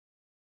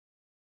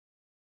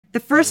The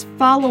first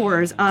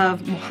followers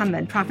of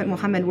Muhammad, Prophet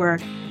Muhammad, were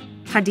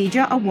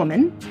Khadija, a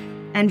woman,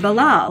 and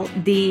Bilal,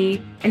 the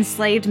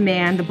enslaved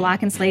man, the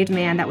black enslaved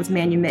man that was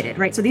manumitted,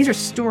 right? So these are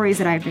stories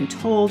that I've been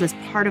told as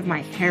part of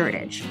my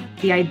heritage.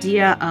 The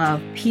idea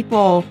of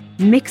people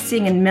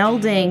mixing and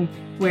melding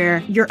where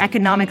your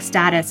economic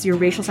status, your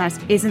racial status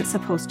isn't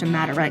supposed to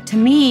matter, right? To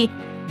me,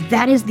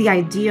 that is the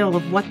ideal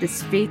of what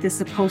this faith is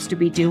supposed to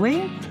be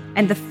doing.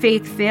 And the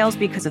faith fails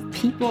because of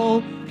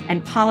people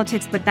and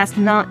politics, but that's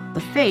not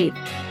the faith.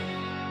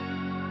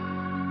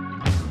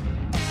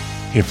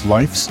 If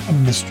life's a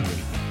mystery,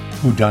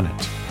 who done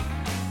it?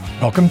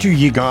 Welcome to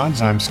Ye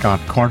Gods. I'm Scott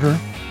Carter.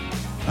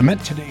 I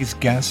met today's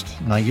guest,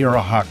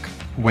 Nayyera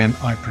when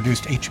I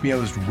produced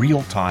HBO's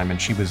Real Time,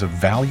 and she was a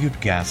valued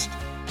guest.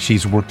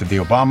 She's worked at the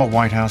Obama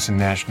White House in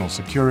national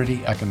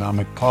security,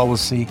 economic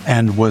policy,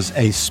 and was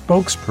a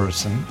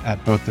spokesperson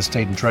at both the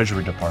state and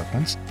treasury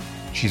departments.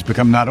 She's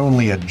become not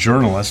only a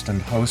journalist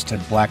and host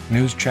at Black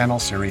News Channel,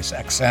 Sirius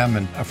XM,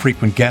 and a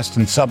frequent guest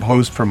and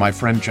sub-host for my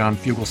friend John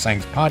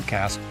Fugelsang's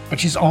podcast, but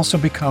she's also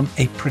become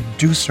a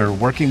producer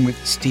working with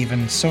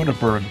Steven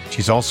Soderbergh.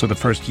 She's also the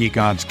first Ye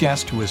Gods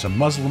guest who is a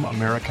Muslim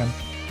American.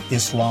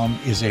 Islam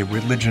is a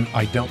religion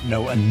I don't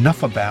know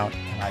enough about,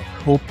 and I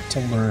hope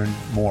to learn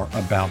more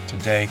about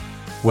today.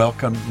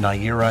 Welcome,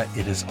 Nayyera.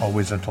 It is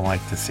always a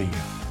delight to see you.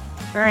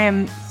 I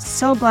am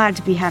so glad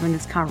to be having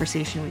this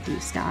conversation with you,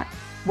 Scott.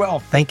 Well,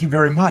 thank you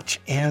very much.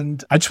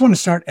 And I just want to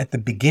start at the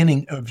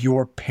beginning of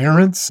your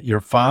parents. Your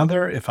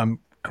father, if I'm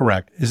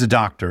correct, is a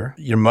doctor.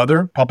 Your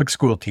mother, public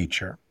school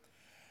teacher.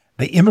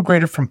 They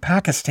immigrated from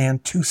Pakistan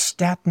to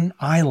Staten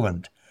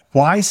Island.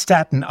 Why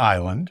Staten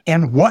Island?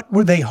 And what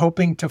were they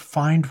hoping to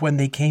find when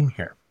they came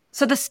here?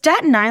 So the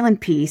Staten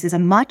Island piece is a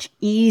much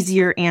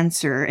easier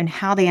answer in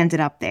how they ended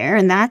up there.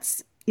 And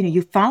that's,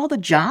 you follow the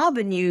job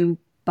and you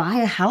buy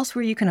a house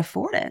where you can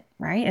afford it,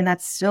 right? And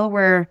that's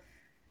still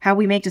how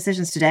we make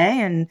decisions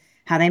today and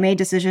how they made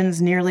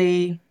decisions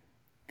nearly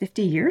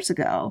 50 years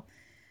ago.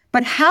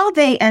 But how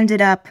they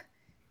ended up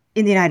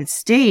in the United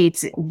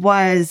States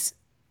was,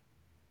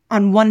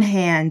 on one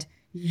hand,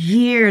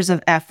 years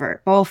of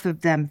effort, both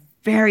of them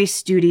very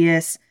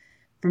studious,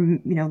 from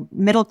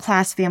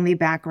middle-class family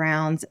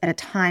backgrounds at a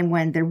time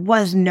when there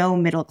was no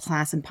middle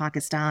class in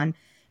Pakistan.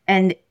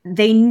 And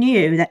they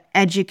knew that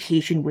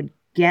education would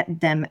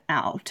get them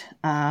out.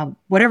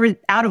 Whatever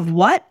out of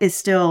what is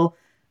still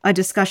a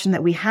discussion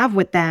that we have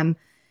with them.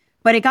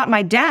 But it got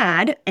my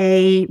dad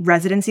a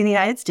residency in the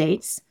United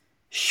States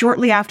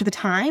shortly after the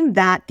time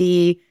that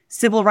the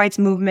civil rights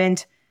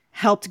movement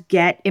helped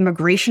get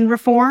immigration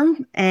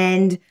reform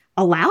and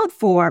allowed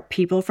for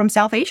people from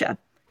South Asia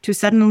to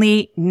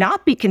suddenly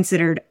not be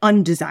considered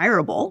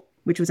undesirable,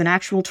 which was an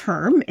actual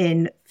term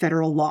in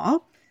federal law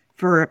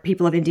for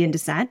people of Indian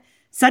descent.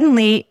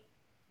 Suddenly,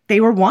 they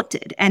were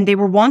wanted. And they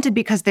were wanted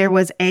because there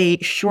was a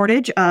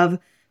shortage of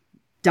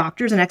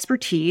doctors and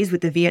expertise with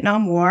the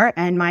Vietnam War,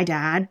 and my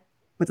dad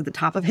was at the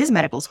top of his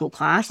medical school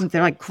class, and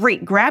they're like,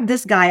 great, grab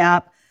this guy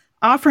up,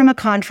 offer him a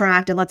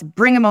contract, and let's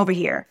bring him over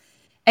here.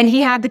 And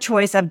he had the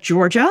choice of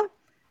Georgia,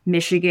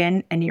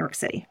 Michigan, and New York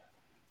City.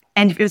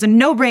 And it was a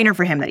no-brainer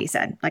for him that he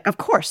said, of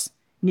course,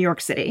 New York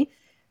City.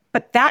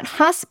 But that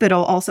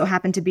hospital also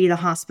happened to be the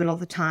hospital at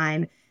the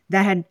time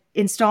that had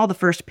installed the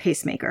first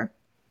pacemaker.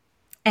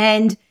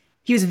 And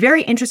he was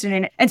very interested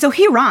in it. And so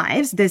he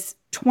arrives, this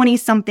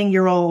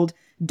 20-something-year-old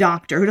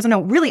doctor who doesn't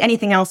know really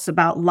anything else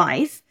about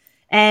life,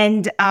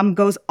 and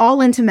goes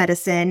all into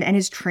medicine and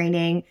his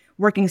training,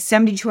 working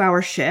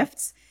 72-hour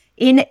shifts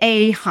in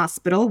a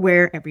hospital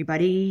where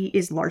everybody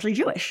is largely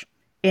Jewish,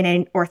 in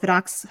an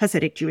Orthodox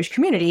Hasidic Jewish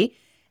community.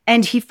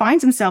 And he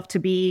finds himself to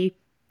be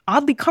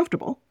oddly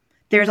comfortable.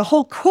 There's a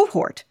whole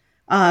cohort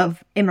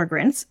of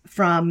immigrants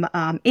from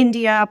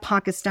India,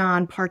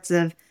 Pakistan, parts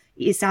of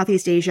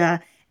Southeast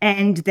Asia,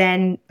 and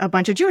then a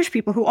bunch of Jewish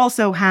people who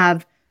also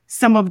have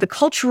some of the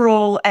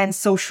cultural and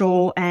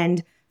social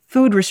and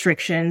food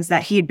restrictions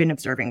that he had been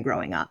observing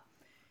growing up.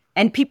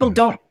 And people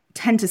don't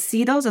tend to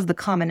see those as the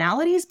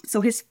commonalities.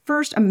 So his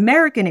first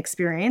American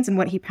experience and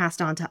what he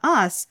passed on to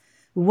us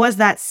was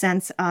that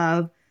sense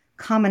of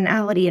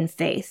commonality and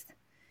faith,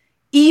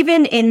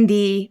 even in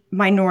the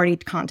minority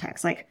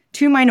context, like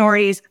two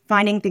minorities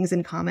finding things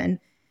in common.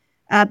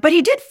 But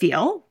he did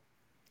feel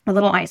a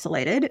little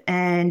isolated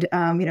and,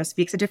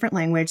 speaks a different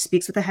language,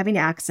 speaks with a heavy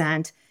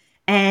accent,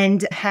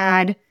 and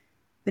had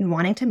been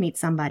wanting to meet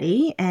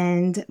somebody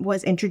and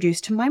was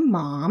introduced to my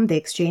mom. They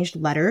exchanged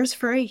letters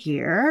for a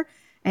year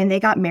and they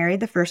got married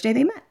the first day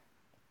they met.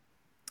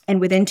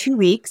 And within 2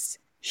 weeks,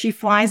 she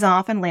flies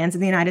off and lands in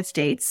the United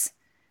States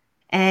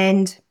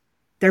and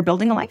they're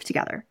building a life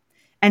together.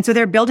 And so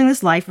they're building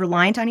this life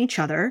reliant on each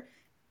other,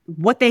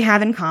 what they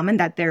have in common,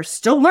 that they're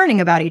still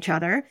learning about each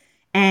other,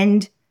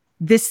 and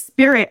this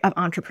spirit of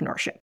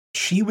entrepreneurship.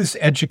 She was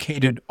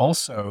educated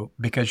also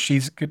because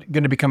she's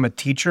going to become a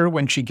teacher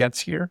when she gets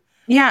here.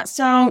 Yeah,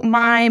 so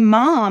my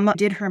mom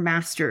did her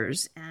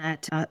master's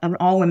at an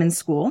all-women's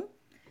school,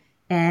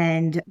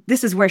 And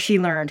this is where she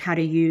learned how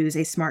to use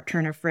a smart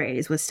turn of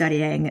phrase, was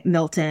studying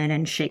Milton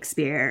and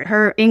Shakespeare.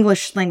 Her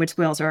English language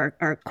skills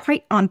are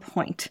quite on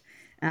point,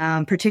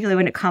 particularly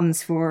when it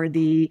comes for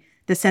the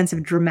sense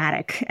of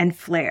dramatic and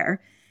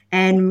flair.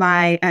 And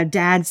my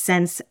dad's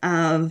sense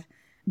of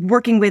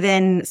working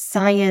within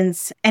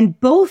science, and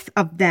both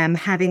of them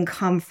having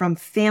come from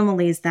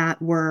families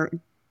that were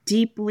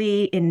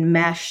deeply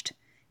enmeshed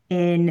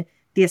in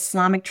the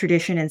Islamic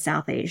tradition in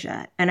South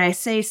Asia. And I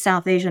say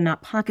South Asia,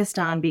 not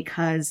Pakistan,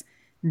 because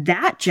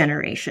that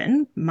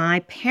generation, my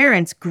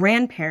parents'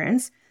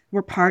 grandparents,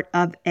 were part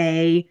of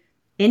a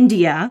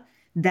India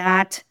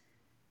that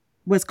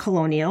was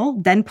colonial,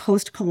 then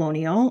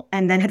post-colonial,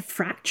 and then had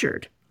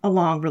fractured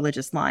along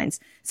religious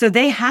lines. So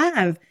they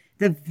have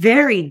the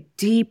very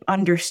deep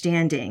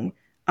understanding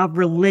of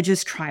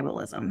religious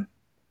tribalism,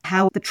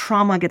 how the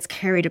trauma gets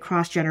carried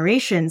across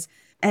generations.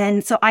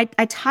 And so I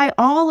tie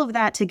all of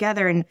that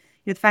together. And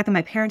the fact that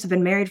my parents have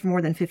been married for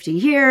more than 50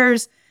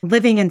 years,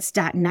 living in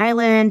Staten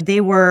Island, they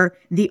were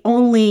the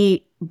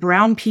only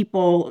brown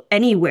people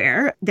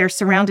anywhere. They're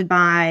surrounded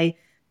by,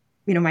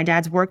 my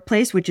dad's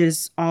workplace, which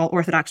is all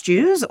Orthodox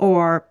Jews,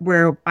 or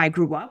where I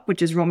grew up,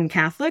 which is Roman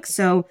Catholic.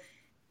 So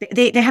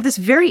they have this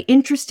very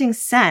interesting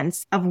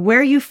sense of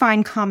where you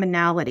find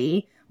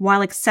commonality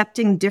while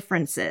accepting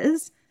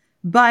differences.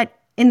 But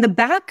in the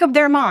back of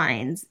their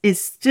minds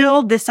is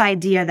still this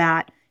idea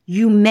that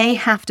you may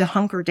have to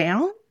hunker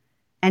down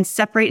and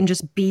separate and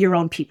just be your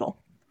own people,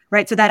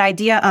 right? So that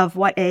idea of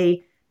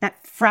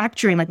that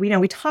fracturing, like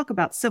we talk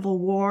about civil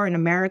war in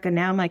America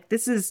now, I'm like,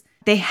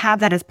 they have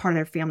that as part of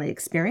their family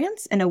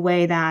experience in a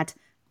way that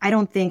I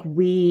don't think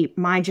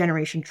my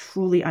generation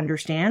truly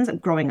understands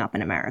growing up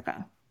in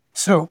America.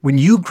 So when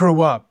you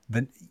grew up,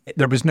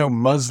 there was no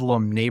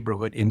Muslim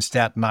neighborhood in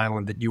Staten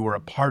Island that you were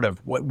a part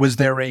of. Was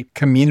there a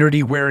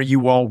community where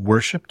you all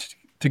worshiped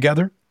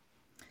together?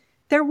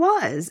 There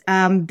was.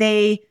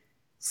 They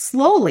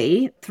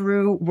slowly,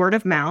 through word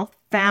of mouth,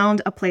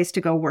 found a place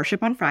to go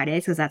worship on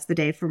Fridays, because that's the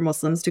day for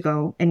Muslims to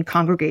go in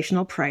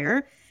congregational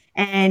prayer.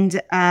 And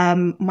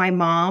my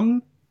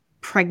mom,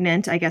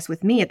 pregnant, I guess,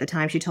 with me at the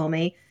time, she told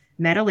me,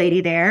 met a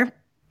lady there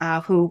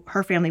who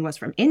her family was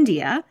from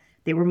India.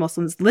 They were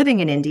Muslims living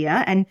in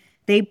India, and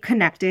they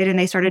connected and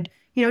they started,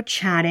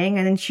 chatting.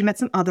 And then she met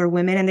some other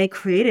women, and they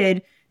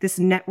created this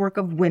network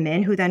of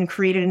women who then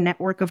created a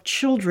network of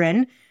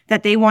children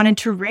that they wanted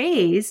to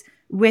raise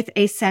with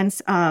a sense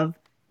of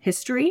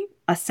history,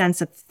 a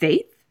sense of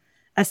faith,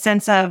 a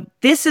sense of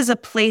this is a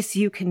place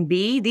you can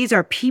be. These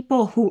are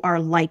people who are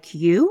like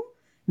you.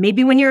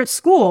 Maybe when you're at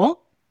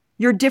school,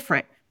 you're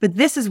different, but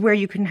this is where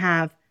you can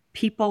have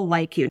people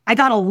like you. I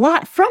got a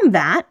lot from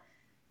that,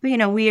 but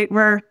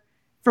we're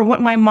for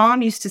what my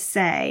mom used to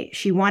say,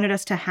 she wanted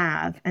us to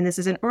have, and this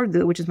is in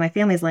Urdu, which is my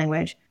family's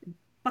language,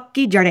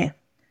 pakki jade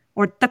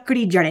or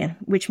takri jade,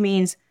 which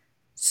means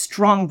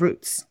strong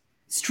roots.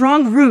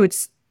 Strong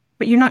roots,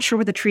 but you're not sure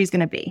what the tree is going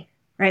to be,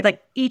 right?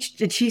 Like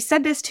she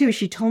said this too.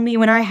 She told me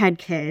when I had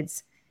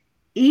kids,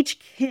 each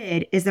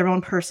kid is their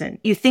own person.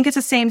 You think it's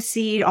the same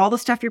seed, all the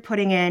stuff you're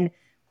putting in,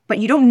 but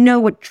you don't know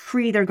what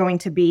tree they're going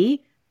to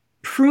be.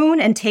 Prune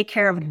and take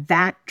care of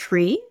that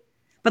tree.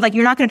 But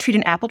you're not going to treat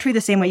an apple tree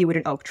the same way you would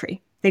an oak tree.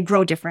 They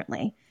grow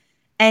differently.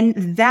 And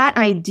that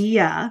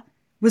idea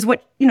was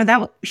what,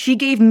 she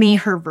gave me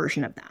her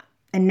version of that.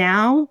 And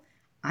now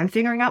I'm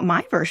figuring out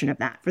my version of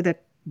that for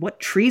what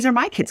trees are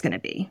my kids going to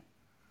be.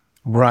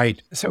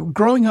 Right. So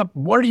growing up,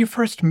 what are your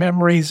first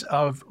memories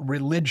of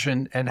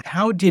religion, and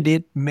how did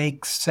it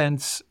make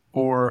sense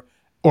or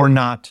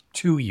not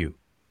to you?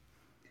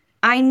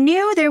 I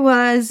knew there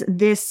was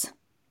this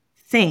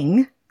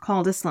thing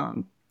called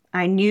Islam.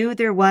 I knew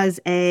there was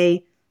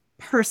a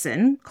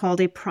person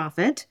called a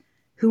prophet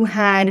who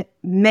had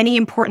many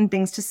important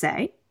things to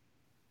say.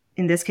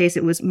 In this case,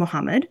 it was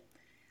Muhammad.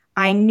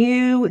 I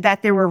knew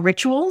that there were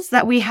rituals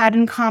that we had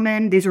in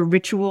common. These were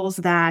rituals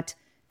that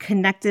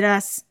connected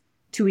us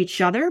to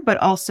each other, but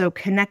also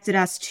connected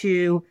us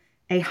to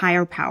a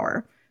higher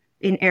power.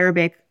 In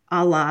Arabic,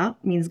 Allah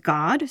means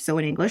God. So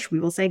in English, we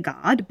will say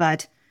God,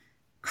 but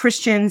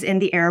Christians in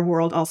the Arab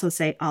world also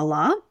say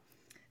Allah.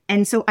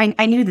 And so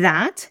I knew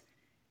that.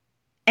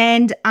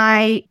 And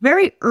I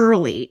very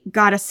early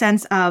got a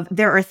sense of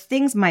there are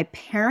things my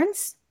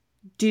parents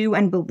do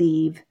and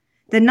believe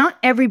that not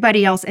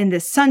everybody else in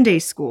this Sunday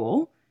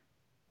school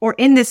or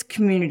in this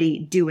community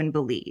do and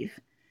believe.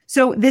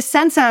 So this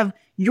sense of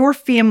your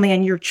family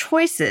and your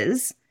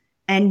choices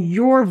and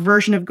your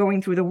version of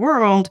going through the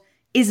world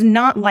is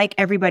not like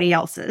everybody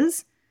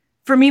else's,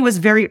 for me was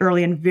very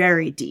early and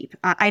very deep.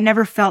 I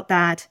never felt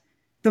that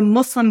the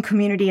Muslim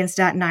community in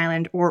Staten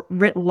Island or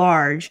writ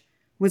large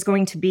was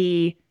going to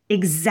be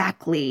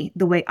exactly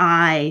the way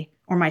I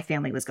or my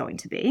family was going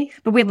to be.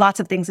 But we had lots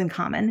of things in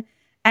common.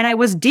 And I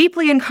was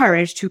deeply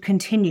encouraged to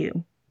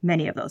continue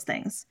many of those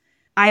things.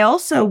 I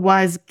also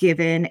was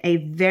given a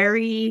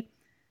very,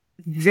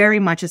 very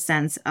much a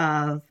sense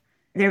of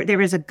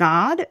there is a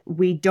God.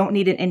 We don't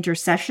need an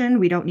intercession.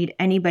 We don't need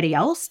anybody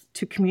else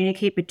to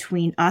communicate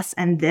between us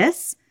and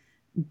this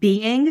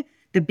being.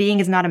 The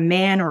being is not a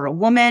man or a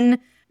woman.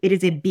 It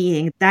is a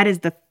being. That is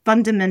the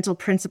fundamental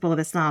principle of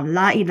Islam.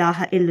 La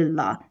ilaha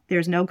illallah.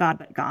 There's no God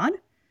but God.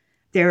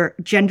 There are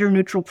gender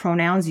neutral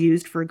pronouns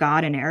used for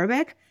God in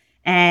Arabic.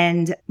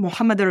 And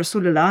Muhammad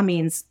Rasulullah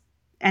means,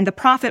 and the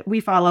prophet we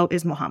follow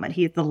is Muhammad.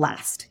 He is the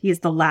last. He is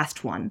the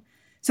last one.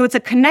 So it's a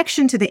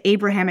connection to the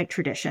Abrahamic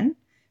tradition,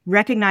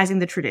 recognizing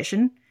the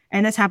tradition.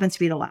 And this happens to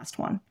be the last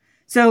one.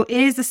 So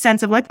it is the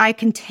sense of like, I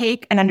can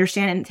take and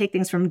understand and take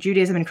things from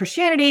Judaism and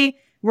Christianity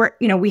where,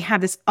 we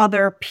have this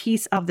other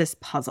piece of this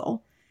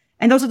puzzle.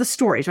 And those are the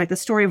stories, right? The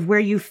story of where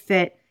you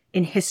fit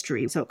in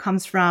history. So it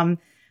comes from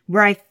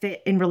where I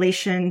fit in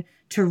relation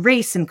to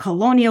race and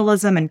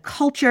colonialism and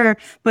culture,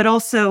 but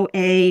also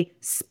a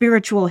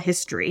spiritual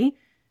history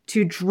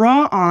to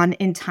draw on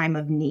in time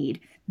of need.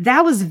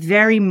 That was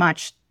very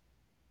much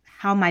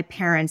how my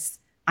parents,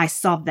 I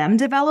saw them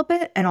develop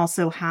it, and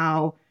also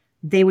how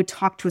they would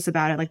talk to us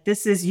about it. Like,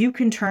 you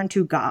can turn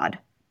to God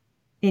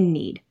in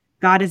need.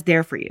 God is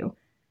there for you.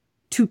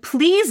 To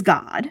please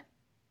God,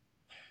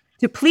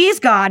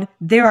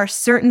 there are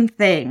certain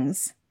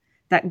things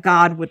that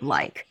God would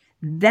like.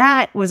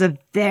 That was a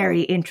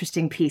very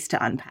interesting piece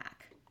to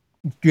unpack.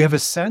 Do you have a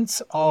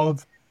sense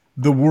of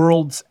the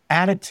world's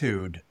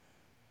attitude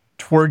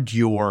toward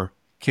your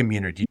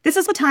community? This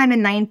is the time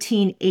in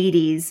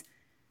 1980s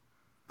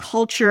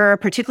culture,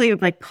 particularly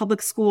like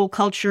public school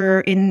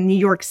culture in New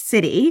York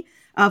City,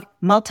 of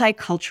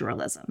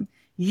multiculturalism.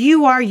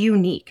 You are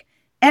unique.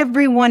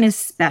 Everyone is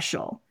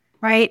special,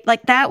 right?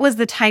 Like that was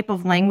the type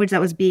of language that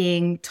was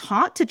being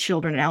taught to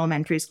children in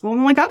elementary school.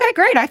 And I'm like, okay,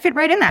 great. I fit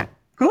right in that.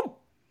 Cool.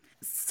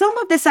 Some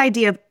of this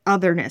idea of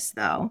otherness,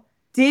 though,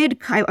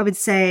 I would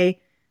say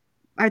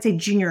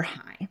junior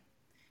high,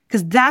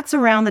 because that's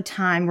around the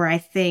time where I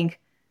think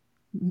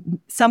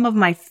some of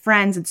my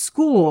friends at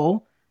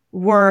school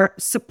were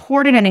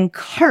supported and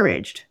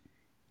encouraged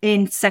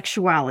in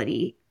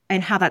sexuality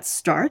and how that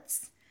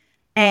starts.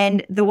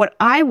 And what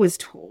I was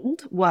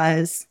told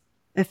was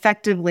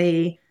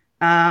effectively,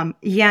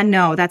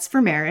 no, that's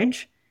for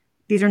marriage.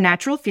 These are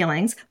natural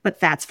feelings, but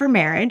that's for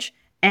marriage.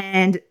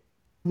 And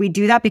we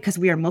do that because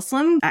we are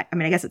Muslim. I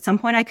guess at some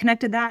point I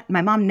connected that.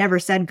 My mom never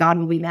said God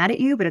will be mad at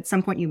you, but at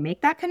some point you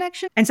make that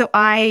connection. And so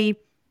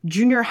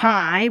junior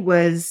high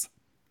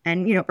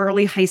and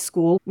early high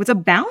school was a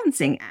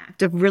balancing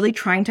act of really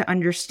trying to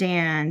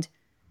understand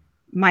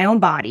my own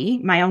body,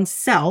 my own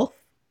self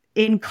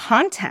in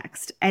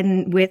context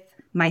and with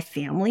my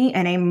family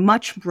and a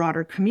much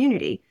broader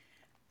community.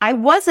 I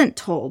wasn't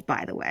told,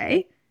 by the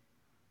way,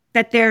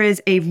 that there is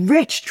a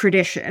rich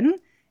tradition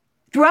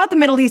throughout the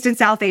Middle East and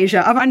South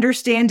Asia of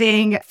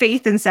understanding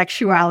faith and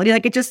sexuality.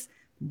 Like, it just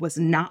was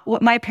not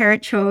what my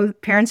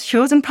parents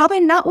chose and probably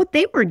not what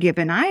they were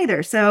given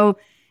either. So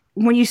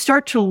when you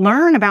start to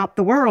learn about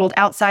the world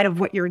outside of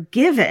what you're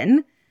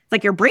given,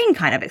 like your brain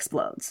kind of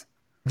explodes.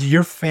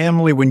 Your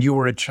family, when you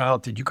were a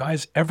child, did you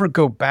guys ever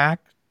go back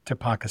to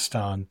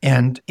Pakistan?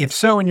 And if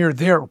so, and you're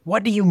there,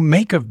 what do you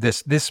make of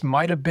this? This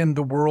might have been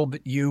the world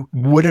that you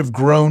would have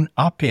grown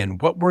up in.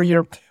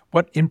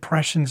 What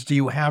impressions do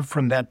you have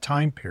from that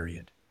time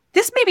period?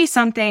 This may be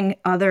something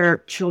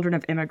other children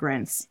of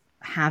immigrants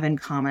have in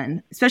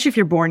common, especially if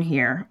you're born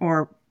here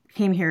or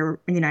came here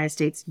in the United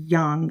States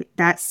young,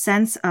 that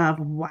sense of,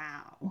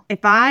 wow, if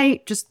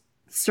I just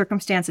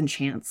circumstance and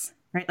chance,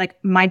 right?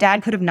 Like my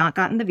dad could have not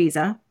gotten the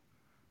visa,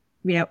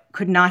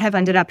 could not have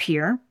ended up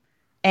here.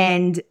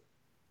 And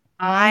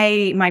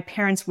my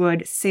parents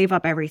would save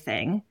up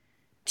everything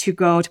to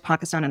go to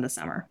Pakistan in the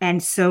summer.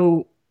 And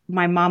so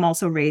my mom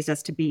also raised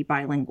us to be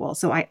bilingual.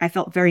 So I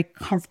felt very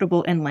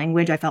comfortable in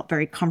language. I felt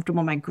very comfortable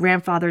in my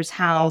grandfather's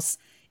house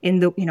in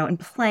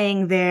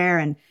playing there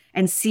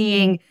and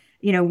seeing,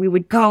 we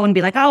would go and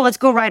be like, oh, let's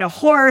go ride a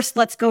horse.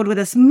 Let's go to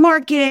this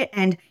market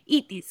and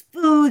eat these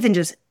foods. And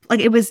just like,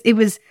 it was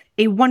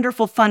a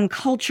wonderful, fun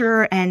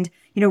culture and,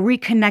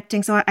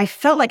 reconnecting. So I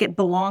felt like it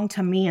belonged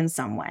to me in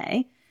some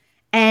way.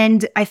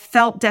 And I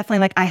felt definitely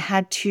like I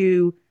had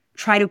to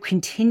try to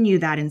continue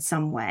that in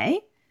some way.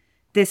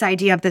 This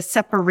idea of the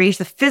separation,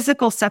 the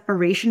physical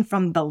separation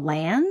from the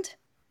land,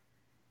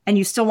 and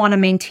you still want to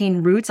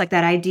maintain roots, like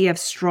that idea of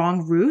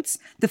strong roots.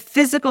 The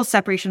physical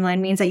separation of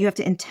land means that you have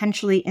to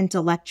intentionally,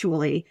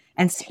 intellectually,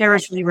 and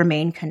spiritually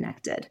remain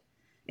connected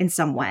in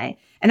some way.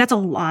 And that's a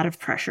lot of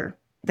pressure.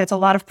 But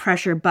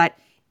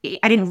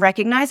I didn't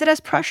recognize it as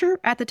pressure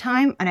at the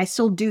time, and I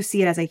still do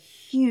see it as a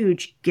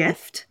huge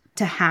gift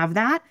to have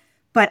that.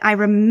 But I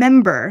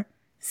remember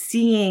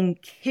seeing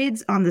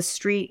kids on the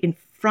street in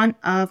front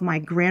of my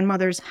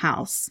grandmother's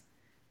house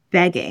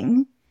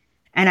begging,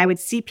 and I would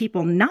see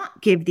people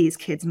not give these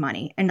kids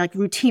money. And like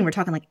routine, we're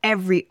talking like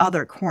every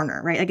other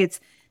corner, right? Like it's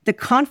the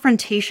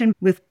confrontation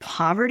with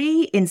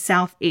poverty in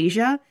South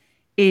Asia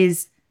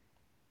is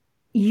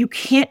you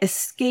can't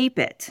escape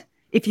it.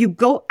 If you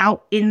go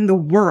out in the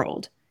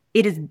world,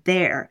 it is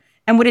there.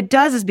 And what it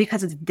does is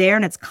because it's there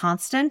and it's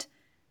constant,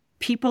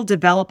 people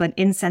develop an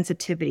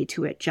insensitivity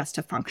to it just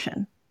to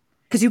function.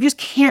 Because you just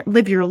can't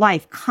live your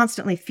life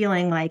constantly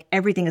feeling like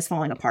everything is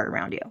falling apart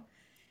around you.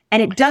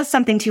 And it does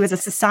something to you as a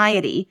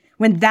society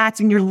when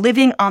you're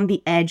living on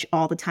the edge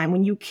all the time,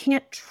 when you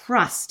can't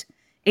trust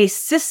a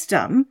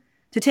system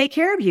to take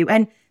care of you.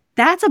 And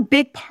that's a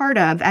big part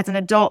of, as an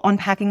adult,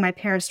 unpacking my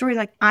parents' story.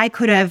 Like, I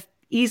could have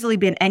easily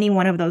been any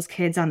one of those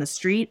kids on the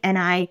street. And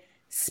I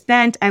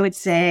spent, I would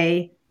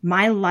say,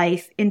 my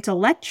life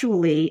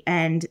intellectually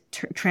and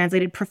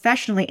translated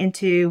professionally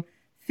into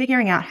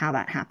figuring out how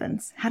that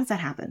happens. How does that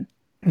happen?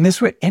 And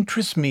this would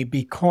interest me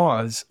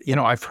because,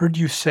 I've heard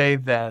you say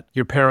that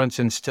your parents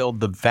instilled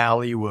the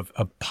value of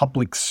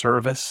public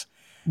service.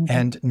 Mm-hmm.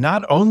 And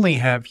not only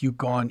have you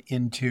gone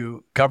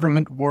into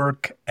government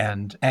work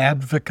and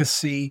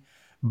advocacy,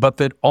 but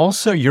that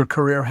also your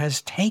career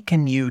has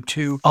taken you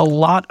to a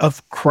lot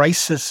of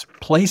crisis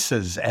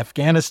places,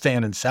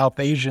 Afghanistan and South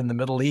Asia and the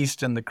Middle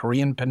East and the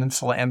Korean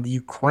Peninsula and the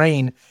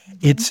Ukraine.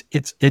 Mm-hmm.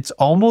 It's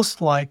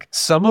almost like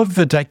some of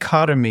the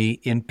dichotomy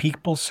in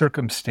people's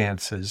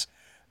circumstances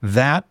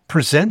that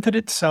presented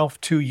itself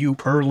to you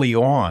early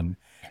on.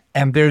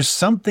 And there's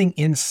something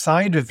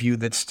inside of you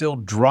that's still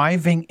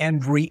driving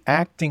and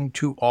reacting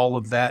to all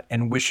of that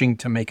and wishing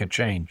to make a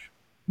change.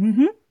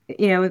 Mm-hmm.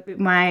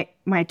 My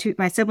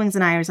siblings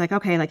and I was like,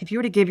 okay, like if you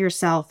were to give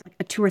yourself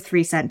a 2 or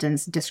 3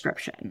 sentence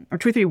description, or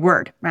 2 or 3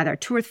 word, rather,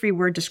 2 or 3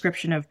 word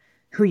description of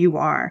who you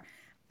are.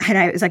 And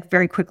I was like,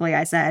 very quickly,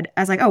 I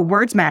was like, oh,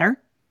 words matter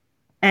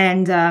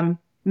and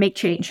make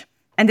change.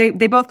 And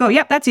they both go,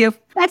 yep, that's you.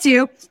 That's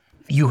you.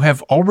 You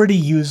have already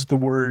used the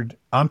word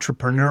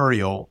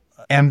entrepreneurial,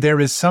 and there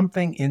is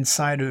something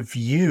inside of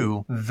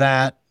you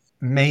that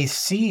may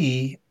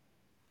see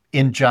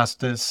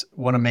injustice,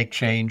 want to make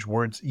change,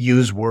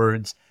 use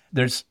words.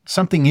 There's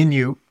something in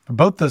you for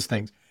both those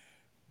things.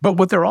 But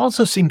what there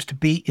also seems to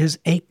be is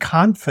a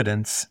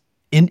confidence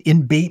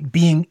in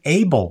being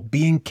able,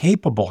 being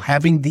capable,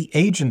 having the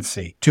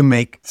agency to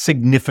make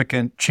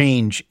significant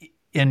change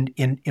in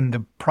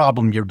the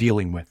problem you're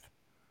dealing with.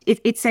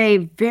 It's a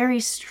very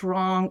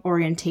strong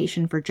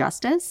orientation for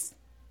justice,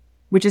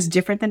 which is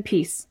different than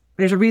peace.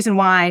 There's a reason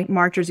why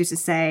marchers used to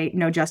say,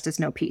 no justice,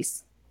 no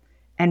peace,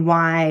 and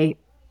why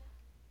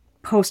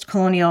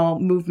post-colonial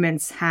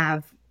movements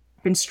have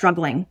been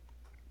struggling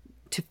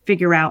to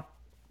figure out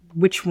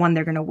which one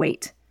they're going to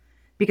weight.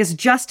 Because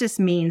justice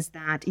means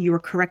that you are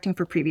correcting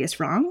for previous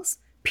wrongs.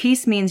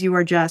 Peace means you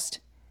are just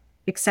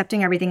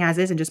accepting everything as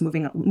is and just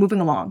moving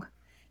along.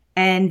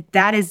 And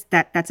that's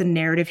a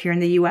narrative here in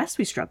the US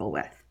we struggle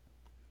with.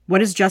 What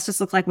does justice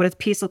look like? What does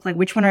peace look like?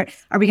 Which one are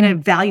we going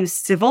to value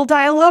civil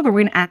dialogue, or are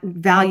we going to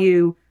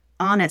value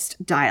honest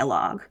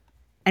dialogue?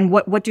 And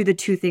what do the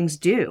two things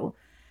do?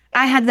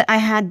 I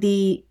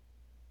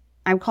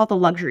would call it the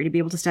luxury to be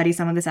able to study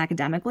some of this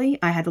academically.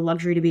 I had the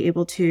luxury to be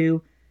able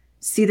to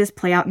see this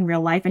play out in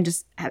real life and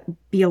just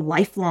be a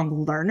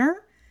lifelong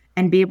learner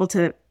and be able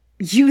to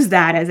use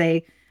that as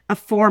a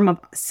form of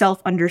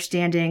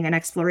self-understanding and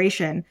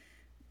exploration.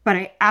 But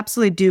I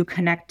absolutely do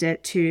connect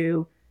it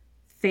to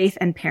faith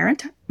and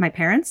my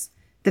parents.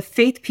 The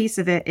faith piece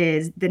of it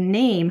is the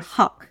name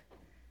Huck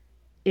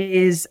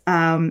is,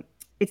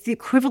 it's the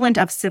equivalent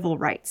of civil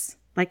rights.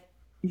 Like,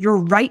 your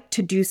right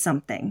to do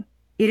something.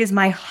 It is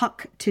my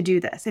Huck to do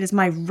this. It is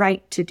my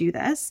right to do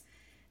this.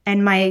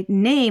 And my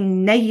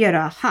name,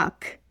 Nayyera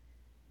Huck,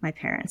 my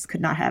parents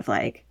could not have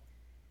they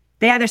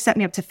either set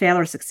me up to fail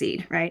or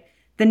succeed, right?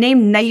 The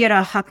name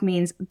Nayyera Huck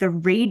means the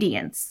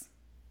radiance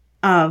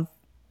of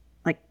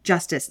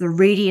justice, the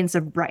radiance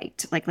of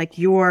right. Like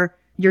you're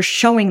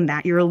showing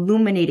that, you're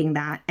illuminating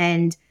that.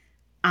 And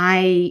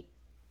I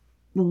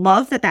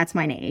love that that's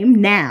my name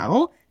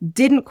now.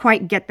 Didn't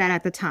quite get that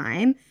at the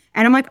time.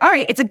 And I'm like, all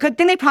right, it's a good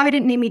thing they probably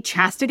didn't name me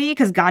Chastity,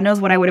 because God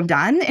knows what I would have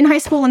done in high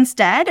school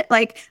instead.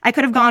 I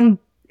could have gone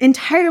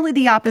entirely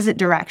the opposite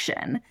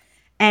direction.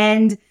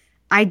 And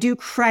I do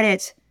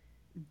credit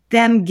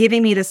them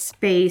giving me the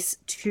space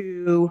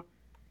to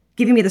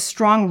giving me the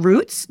strong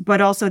roots,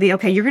 but also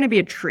okay, you're going to be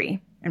a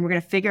tree, and we're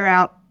going to figure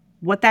out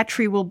what that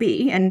tree will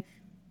be. And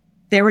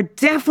there were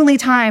definitely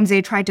times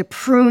they tried to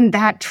prune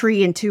that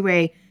tree into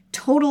a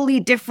totally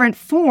different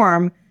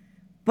form,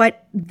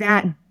 but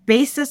that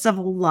basis of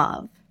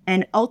love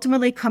and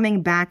ultimately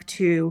coming back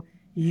to,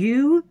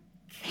 you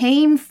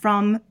came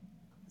from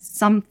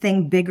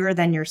something bigger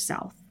than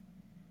yourself.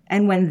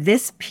 And when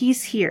this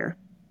piece here,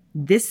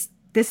 this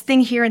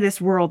thing here in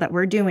this world that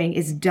we're doing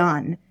is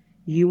done,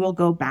 you will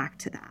go back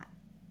to that.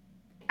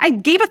 I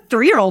gave a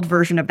 3-year-old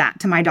version of that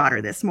to my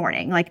daughter this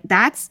morning.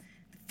 That's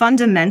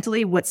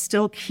fundamentally what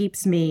still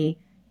keeps me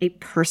a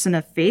person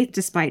of faith,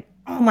 despite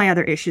all my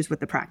other issues with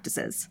the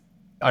practices.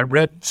 I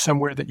read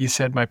somewhere that you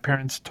said, my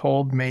parents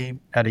told me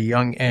at a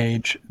young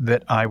age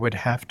that I would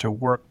have to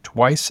work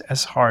twice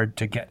as hard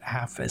to get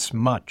half as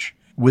much.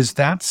 Was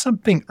that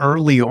something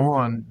early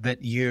on that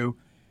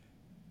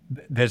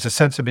there's a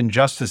sense of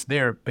injustice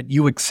there, but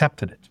you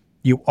accepted it?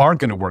 You are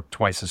going to work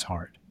twice as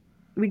hard.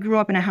 We grew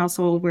up in a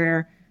household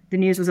where the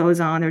news was always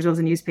on. There was always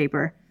a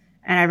newspaper.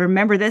 And I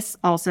remember this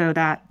also,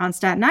 that on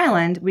Staten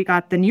Island, we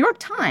got the New York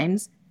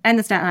Times and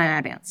the Staten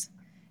Island Advance.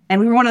 And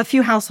we were one of the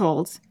few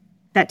households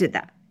that did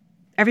that.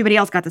 Everybody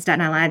else got the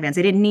Staten Island Advance.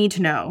 They didn't need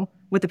to know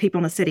what the people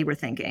in the city were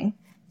thinking.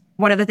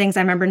 One of the things I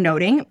remember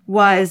noting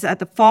was at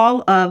the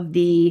fall of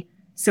the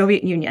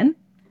Soviet Union,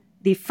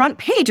 the front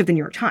page of the New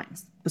York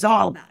Times was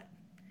all about it.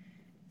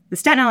 The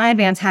Staten Island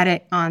Advance had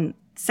it on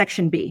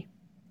section B.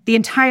 The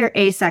entire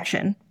A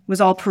section was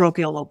all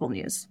parochial local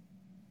news.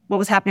 What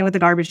was happening with the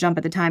garbage dump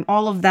at the time,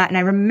 all of that. And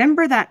I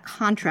remember that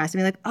contrast. I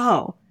mean, like,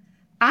 oh,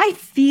 I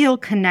feel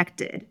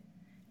connected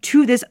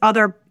to this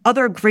other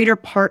greater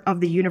part of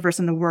the universe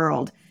and the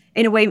world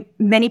in a way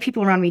many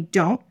people around me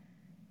don't.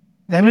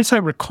 And as I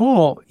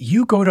recall,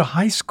 you go to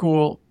high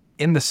school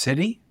in the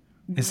city?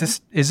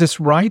 Is this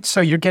right?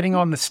 So you're getting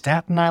on the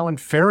Staten Island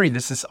ferry.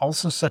 This is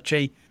also such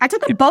a... I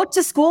took a boat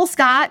to school,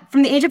 Scott,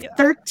 from the age of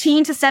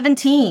 13 to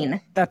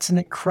 17. That's an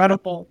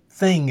incredible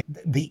thing.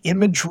 The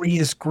imagery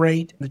is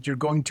great, that you're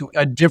going to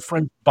a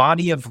different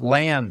body of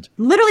land.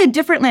 Literally a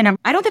different land.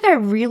 I don't think I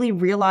really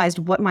realized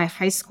what my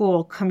high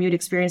school commute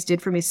experience did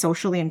for me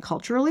socially and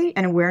culturally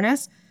and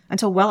awareness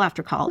until well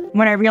after college,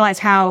 when I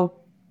realized how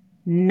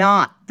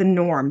not the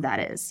norm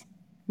that is.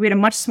 We had a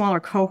much smaller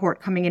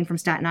cohort coming in from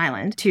Staten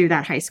Island to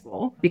that high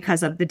school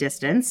because of the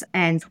distance.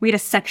 And we had a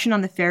section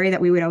on the ferry that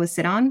we would always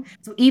sit on.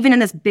 So even in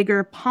this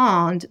bigger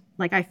pond,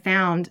 like I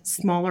found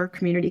smaller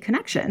community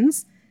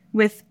connections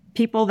with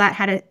people that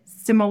had a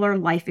similar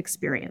life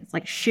experience.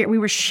 Like we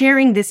were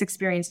sharing this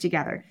experience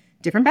together.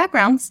 Different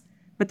backgrounds,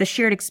 but the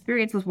shared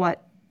experience was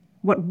what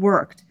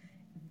worked.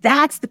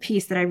 That's the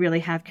piece that I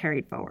really have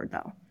carried forward,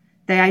 though.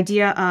 The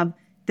idea of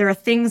there are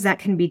things that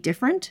can be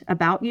different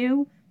about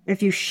you.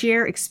 If you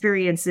share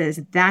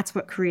experiences, that's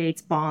what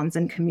creates bonds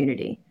and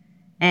community.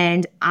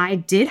 And I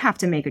did have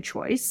to make a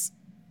choice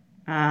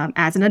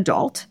as an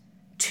adult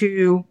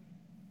to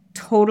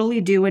totally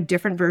do a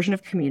different version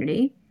of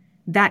community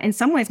that in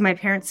some ways my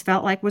parents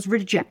felt like was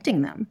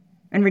rejecting them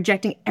and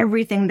rejecting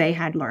everything they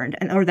had learned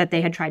or that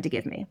they had tried to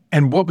give me.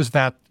 And what was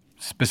that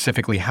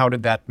specifically? How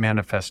did that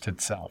manifest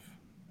itself?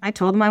 I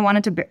told them I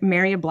wanted to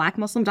marry a Black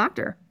Muslim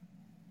doctor.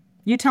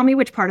 You tell me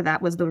which part of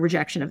that was the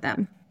rejection of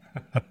them.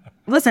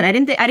 Listen, I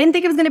didn't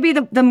think it was going to be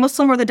the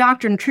Muslim or the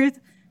doctor. In truth,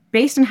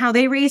 based on how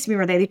they raised me,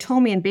 or they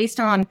told me, and based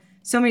on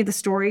so many of the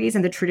stories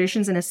and the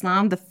traditions in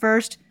Islam, the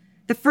first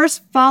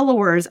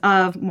followers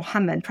of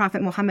Muhammad,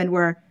 Prophet Muhammad,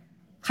 were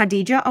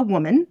Khadija, a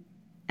woman,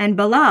 and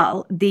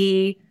Bilal,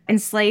 the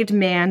enslaved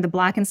man, the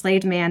Black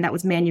enslaved man that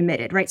was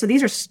manumitted, right? So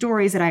these are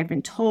stories that I've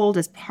been told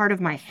as part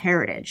of my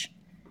heritage,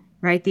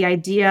 right? The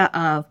idea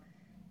of,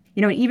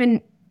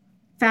 even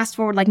fast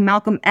forward like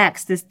Malcolm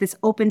X, this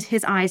opened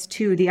his eyes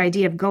to the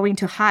idea of going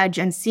to Hajj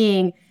and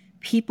seeing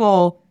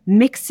people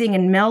mixing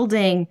and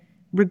melding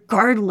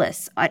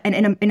regardless,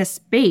 and in a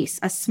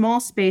small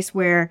space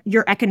where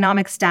your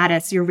economic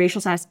status, your racial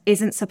status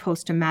isn't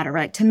supposed to matter,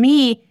 right? To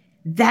me,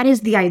 that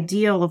is the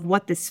ideal of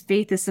what this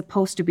faith is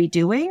supposed to be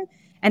doing.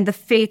 And the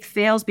faith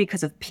fails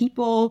because of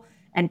people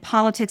and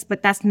politics,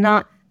 but that's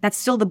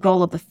still the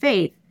goal of the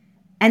faith.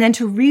 And then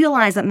to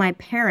realize that my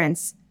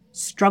parents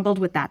struggled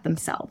with that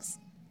themselves.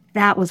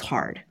 That was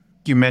hard.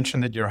 You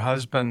mentioned that your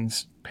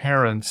husband's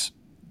parents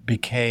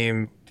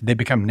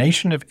become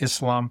Nation of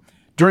Islam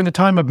during the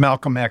time of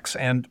Malcolm X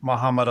and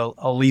Muhammad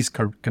Ali's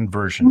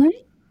conversion.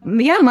 Mm-hmm.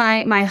 Yeah,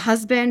 my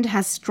husband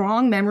has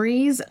strong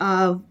memories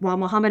of while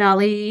Muhammad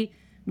Ali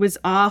was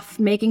off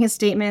making his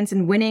statements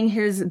and winning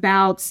his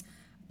bouts,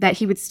 that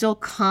he would still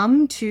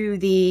come to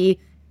the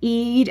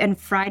Eid and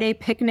Friday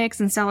picnics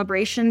and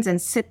celebrations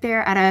and sit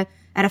there at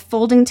a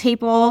folding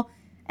table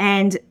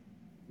and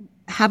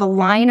have a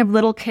line of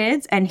little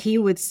kids, and he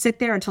would sit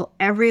there until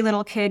every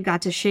little kid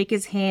got to shake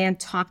his hand,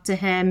 talk to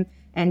him,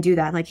 and do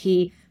that.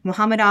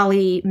 Muhammad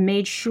Ali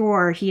made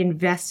sure he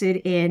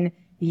invested in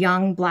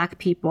young Black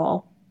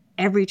people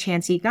every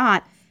chance he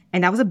got.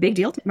 And that was a big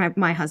deal to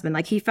my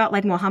husband. He felt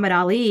like Muhammad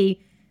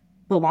Ali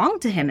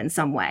belonged to him in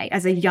some way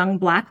as a young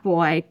Black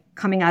boy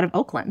coming out of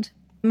Oakland.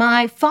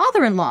 My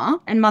father-in-law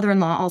and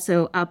mother-in-law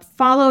also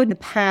followed the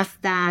path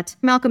that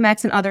Malcolm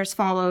X and others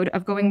followed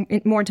of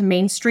going more into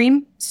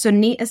mainstream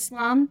Sunni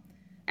Islam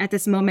at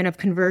this moment of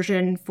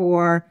conversion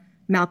for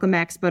Malcolm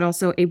X, but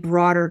also a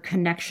broader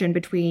connection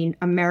between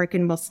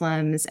American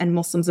Muslims and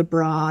Muslims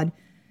abroad.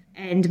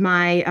 And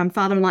my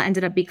father-in-law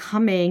ended up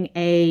becoming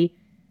a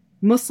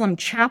Muslim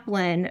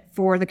chaplain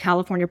for the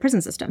California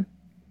prison system.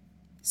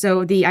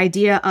 So the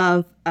idea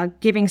of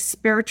giving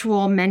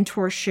spiritual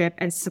mentorship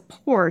and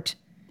support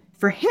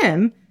for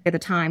him at the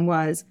time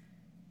was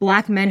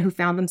Black men who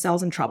found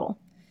themselves in trouble.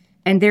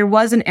 And there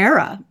was an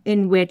era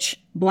in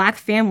which Black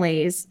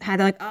families had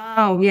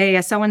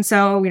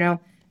so-and-so,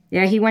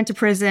 he went to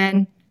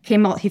prison,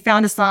 he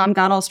found Islam,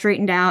 got all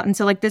straightened out. And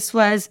so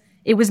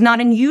it was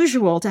not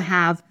unusual to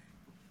have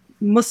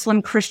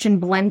Muslim Christian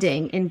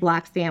blending in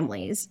Black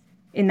families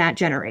in that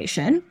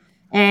generation.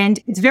 And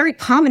it's very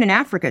common in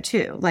Africa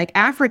too.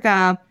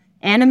 Africa,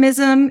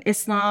 animism,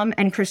 Islam,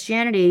 and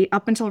Christianity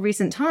up until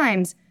recent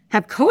times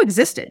have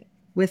coexisted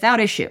without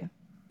issue.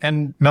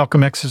 And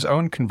Malcolm X's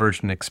own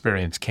conversion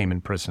experience came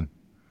in prison.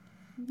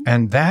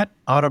 And that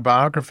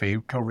autobiography,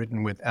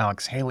 co-written with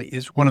Alex Haley,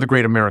 is one of the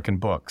great American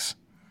books.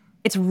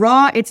 It's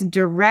raw, it's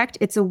direct,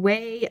 it's a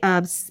way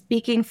of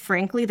speaking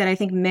frankly that I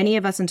think many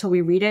of us, until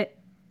we read it,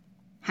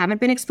 haven't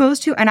been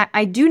exposed to. And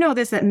I do know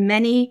this, that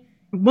many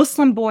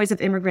Muslim boys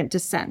of immigrant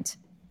descent,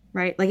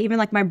 right? Like even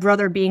like my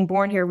brother being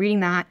born here, reading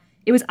that,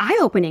 it was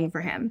eye-opening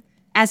for him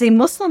as a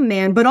Muslim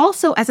man, but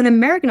also as an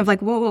American of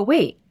like, whoa,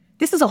 wait,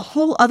 this is a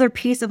whole other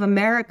piece of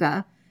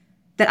America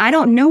that I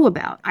don't know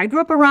about. I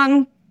grew up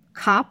around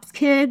cops,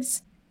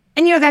 kids,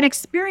 and, that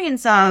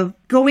experience of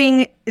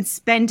going and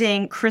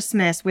spending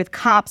Christmas with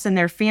cops and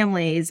their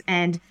families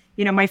and,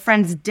 my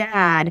friend's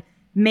dad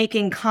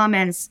making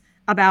comments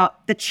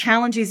about the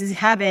challenges he's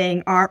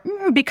having are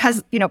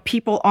because,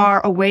 people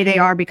are a way they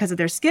are because of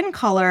their skin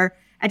color.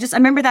 I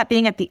remember that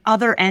being at the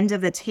other end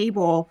of the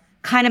table,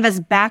 kind of as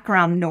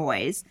background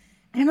noise.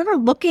 And I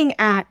remember looking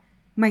at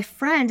my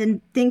friend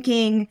and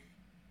thinking,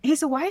 hey,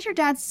 so why is your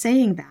dad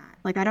saying that?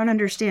 Like, I don't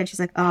understand. She's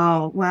like,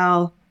 oh,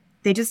 well,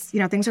 they just,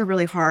 things are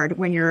really hard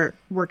when you're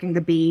working the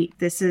beat.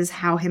 This is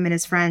how him and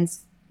his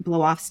friends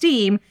blow off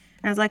steam.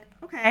 And I was like,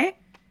 okay.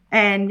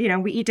 And,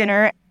 we eat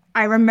dinner.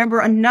 I remember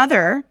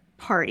another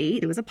party.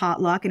 It was a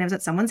potluck and it was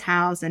at someone's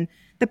house and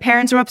the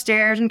parents were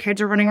upstairs and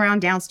kids were running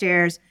around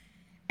downstairs.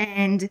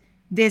 And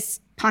this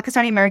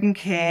Pakistani American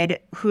kid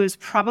who's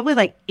probably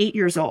like 8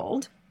 years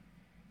old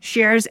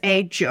shares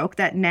a joke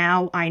that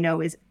now I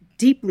know is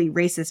deeply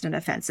racist and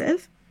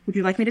offensive. Would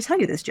you like me to tell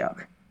you this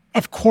joke?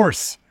 Of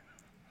course.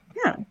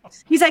 Yeah.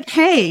 He's like,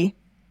 hey,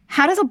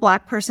 how does a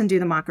black person do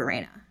the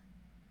Macarena?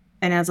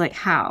 And I was like,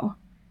 how?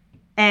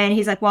 And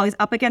he's like, well, he's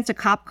up against a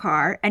cop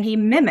car and he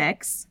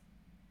mimics,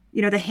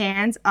 the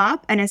hands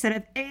up. And instead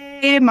of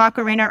a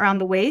Macarena around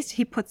the waist,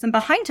 he puts them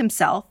behind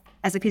himself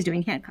as if he's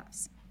doing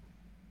handcuffs.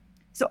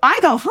 So I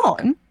go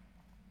home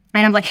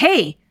and I'm like,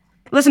 hey,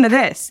 listen to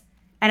this.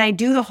 And I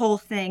do the whole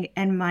thing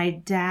and my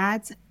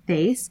dad's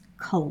face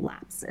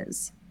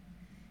collapses.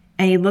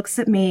 And he looks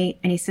at me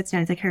and he sits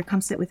down. He's like, here,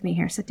 come sit with me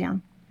here. Sit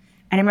down.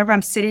 And I remember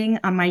I'm sitting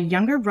on my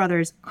younger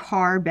brother's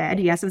car bed.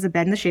 Yes, it was a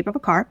bed in the shape of a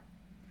car.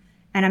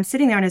 And I'm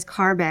sitting there on his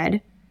car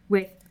bed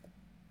with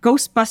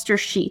Ghostbuster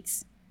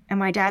sheets. And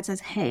my dad says,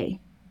 hey,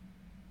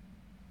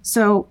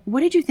 so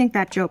what did you think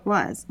that joke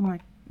was? I'm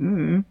like,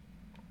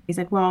 He's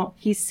like, well,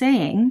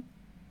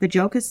 the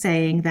joke is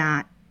saying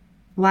that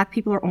black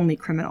people are only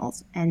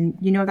criminals. And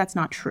that's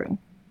not true.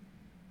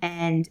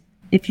 And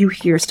if you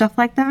hear stuff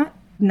like that,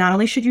 not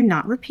only should you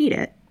not repeat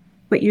it,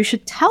 but you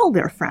should tell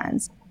their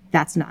friends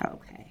that's not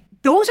okay.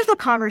 Those are the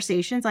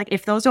conversations, like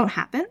if those don't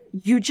happen,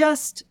 you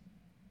just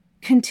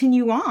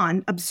continue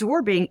on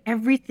absorbing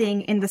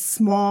everything in the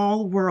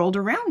small world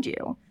around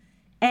you.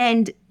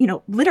 And,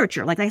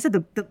 literature, like I said,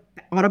 the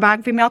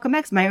autobiography of Malcolm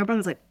X, my brother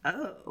was like,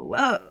 oh,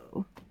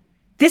 whoa.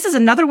 This is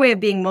another way of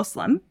being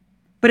Muslim,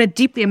 but a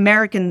deeply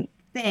American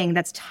thing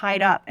that's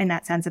tied up in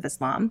that sense of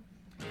Islam.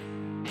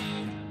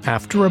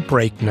 After a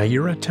break,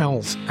 Nayyera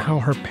tells how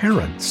her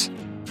parents,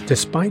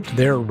 despite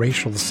their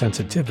racial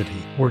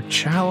sensitivity, were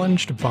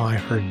challenged by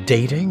her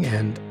dating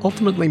and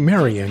ultimately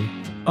marrying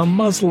a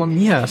Muslim,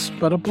 yes,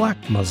 but a black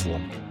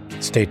Muslim.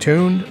 Stay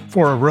tuned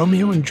for a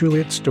Romeo and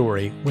Juliet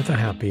story with a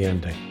happy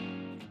ending.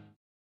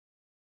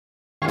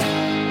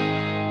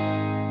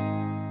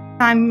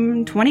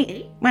 I'm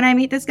 28 when I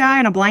meet this guy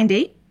on a blind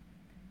date.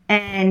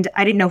 And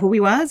I didn't know who he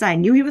was. I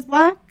knew he was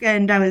black.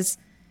 And I was,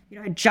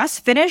 I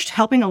just finished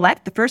helping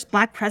elect the first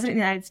black president in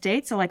the United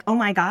States. So like, oh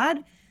my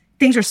God,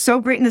 things are so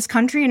great in this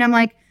country. And I'm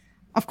like,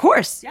 of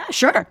course. Yeah,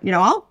 sure.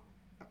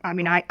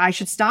 I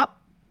should stop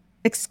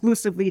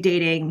exclusively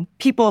dating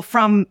people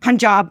from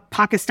Punjab,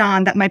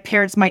 Pakistan that my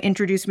parents might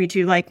introduce me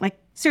to. Like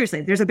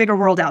seriously, there's a bigger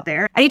world out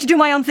there. I need to do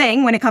my own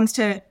thing when it comes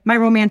to my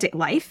romantic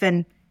life.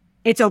 And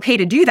it's okay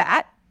to do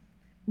that.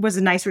 Was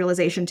a nice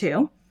realization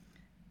too.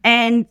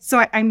 And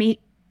so I meet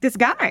this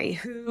guy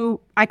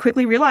who I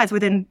quickly realized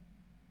within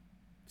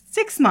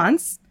 6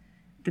 months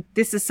that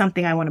this is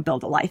something I want to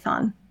build a life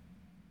on.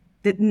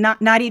 That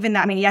not even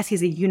that. I mean, yes,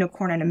 he's a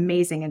unicorn and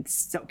amazing and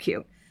so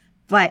cute,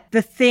 but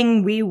the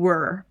thing we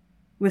were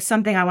was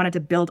something I wanted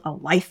to build a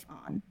life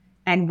on.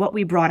 And what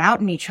we brought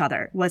out in each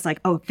other was like,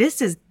 oh,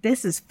 this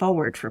is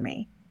forward for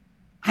me.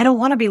 I don't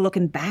want to be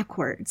looking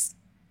backwards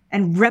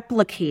and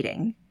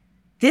replicating.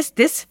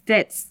 This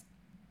fits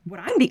what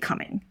I'm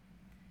becoming.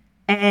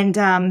 And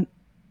I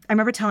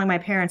remember telling my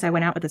parents I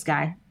went out with this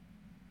guy.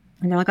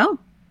 And they're like, oh,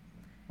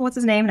 what's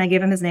his name? And I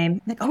gave him his name.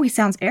 Like, oh, he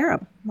sounds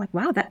Arab. I'm like,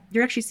 wow, that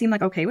you actually seem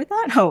like okay with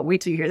that? Oh,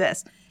 wait till you hear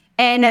this.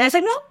 And I was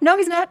like, no,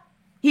 he's not.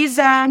 He's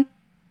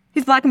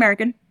Black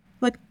American.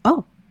 Like,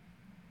 oh,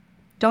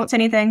 don't say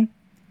anything.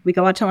 We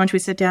go out to lunch, we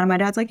sit down, and my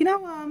dad's like,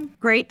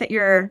 great that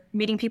you're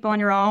meeting people on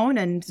your own,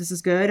 and this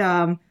is good.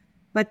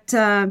 But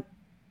just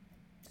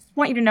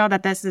want you to know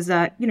that this is,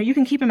 you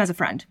can keep him as a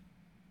friend.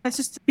 It's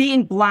just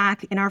being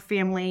black in our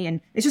family,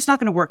 and it's just not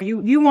going to work.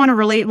 You want to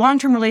relate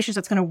long-term relations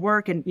that's going to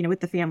work, and with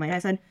the family. And I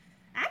said,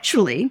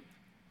 actually,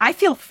 I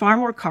feel far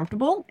more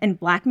comfortable in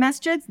black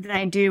masjids than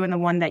I do in the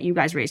one that you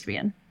guys raised me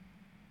in.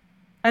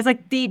 I was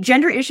like, the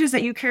gender issues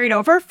that you carried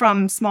over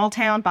from small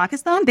town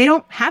Pakistan, they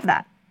don't have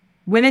that.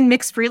 Women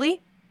mix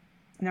freely.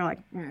 And they're like,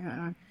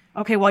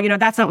 okay, well,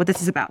 that's not what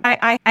this is about.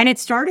 And it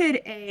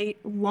started a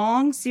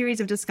long series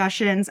of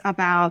discussions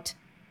about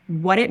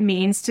what it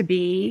means to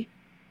be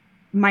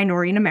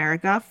minority in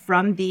America,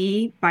 from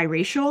the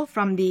biracial,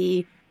 from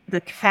the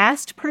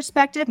caste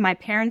perspective. My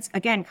parents,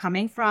 again,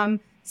 coming from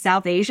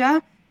South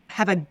Asia,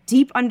 have a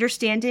deep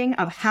understanding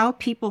of how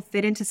people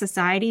fit into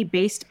society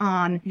based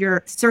on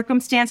your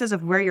circumstances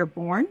of where you're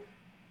born,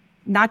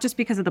 not just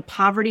because of the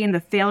poverty and the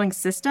failing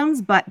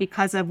systems, but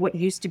because of what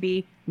used to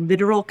be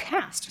literal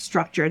caste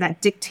structure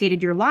that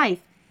dictated your life.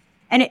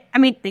 And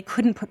they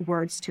couldn't put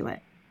words to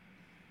it.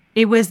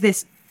 It was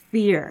this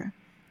fear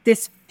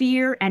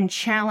and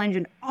challenge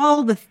and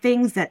all the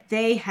things that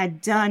they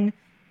had done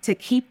to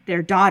keep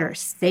their daughter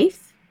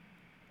safe,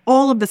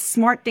 all of the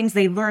smart things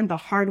they learned the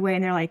hard way.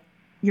 And they're like,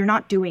 you're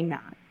not doing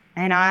that.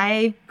 And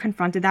I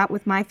confronted that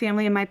with my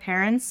family and my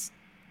parents.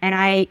 And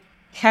I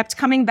kept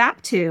coming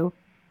back to,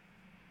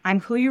 I'm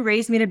who you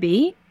raised me to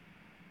be.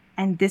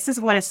 And this is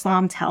what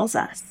Islam tells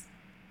us.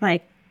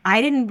 Like,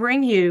 I didn't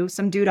bring you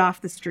some dude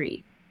off the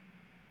street.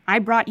 I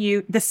brought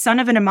you the son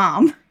of an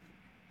imam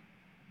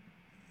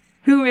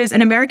who is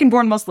an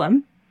American-born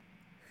Muslim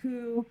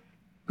who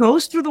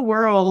goes through the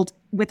world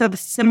with a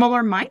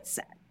similar mindset.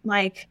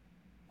 Like,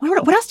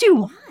 what else do you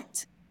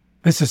want?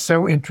 This is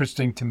so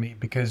interesting to me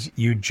because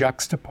you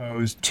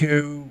juxtaposed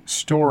two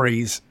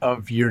stories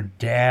of your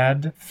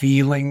dad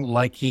feeling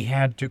like he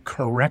had to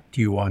correct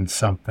you on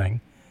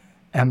something.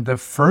 And the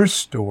first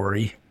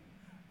story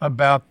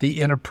about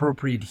the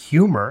inappropriate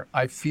humor,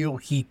 I feel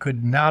he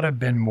could not have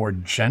been more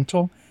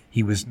gentle.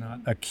 He was not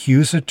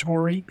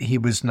accusatory. He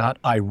was not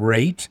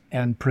irate,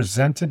 and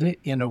presented it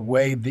in a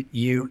way that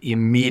you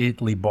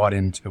immediately bought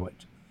into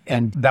it.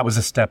 And that was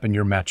a step in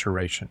your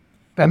maturation.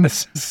 Then the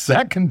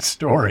second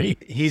story,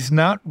 he's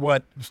not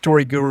what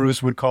story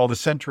gurus would call the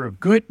center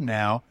of good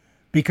now,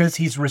 because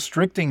he's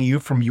restricting you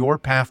from your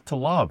path to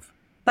love.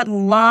 But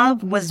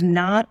love was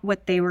not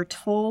what they were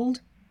told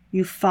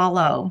you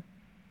follow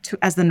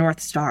as the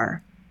North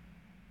Star.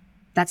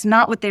 That's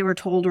not what they were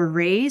told or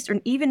raised,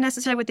 or even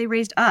necessarily what they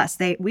raised us.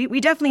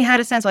 We definitely had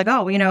a sense like,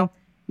 oh,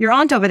 your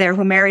aunt over there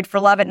who married for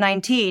love at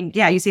 19.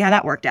 Yeah, you see how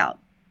that worked out.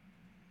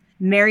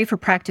 Marry for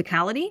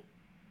practicality,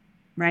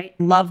 right?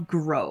 Love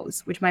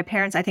grows, which my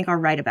parents, I think, are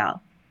right about.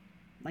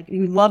 Like,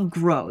 love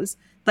grows.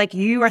 Like,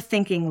 you are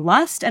thinking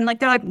lust, and like,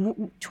 they're like,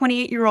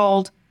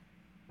 28-year-old,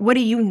 what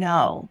do you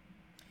know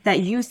that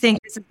you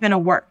think this is going to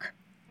work?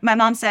 My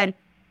mom said,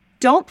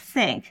 don't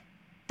think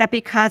that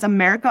because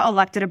America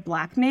elected a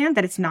Black man,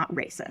 that it's not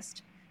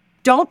racist.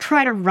 Don't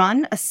try to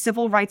run a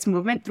civil rights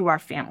movement through our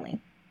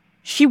family.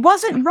 She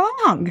wasn't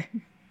wrong.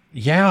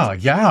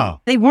 Yeah.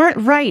 They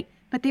weren't right,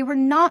 but they were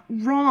not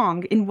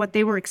wrong in what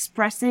they were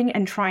expressing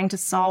and trying to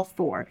solve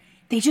for.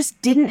 They just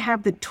didn't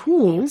have the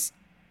tools,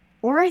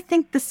 or I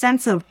think the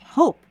sense of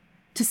hope,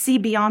 to see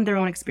beyond their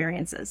own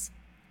experiences.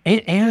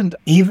 And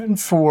even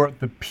for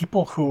the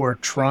people who are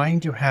trying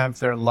to have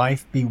their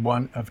life be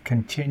one of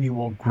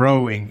continual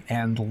growing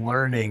and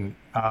learning,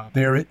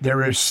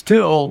 there are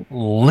still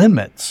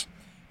limits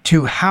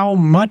to how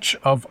much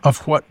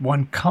of what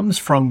one comes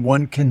from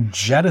one can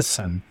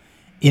jettison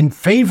in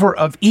favor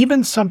of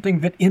even something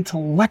that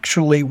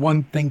intellectually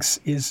one thinks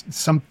is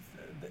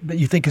that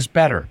you think is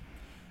better.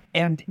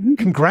 And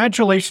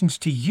congratulations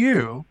to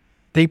you.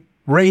 They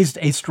raised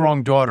a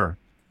strong daughter.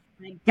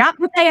 They got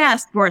what they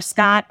asked for,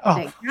 Scott.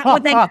 They got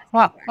what they asked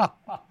for.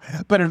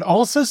 But it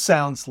also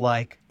sounds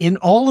like in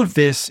all of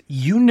this,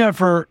 you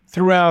never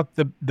threw out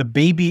the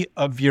baby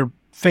of your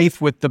faith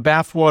with the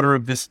bathwater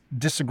of this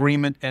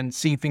disagreement and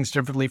seeing things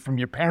differently from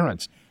your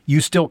parents.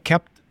 You still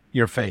kept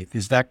your faith.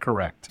 Is that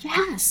correct?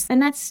 Yes.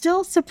 And that's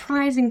still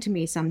surprising to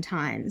me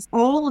sometimes.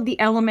 All of the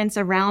elements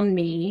around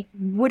me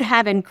would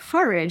have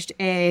encouraged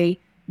a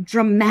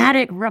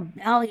dramatic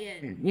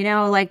rebellion,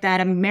 like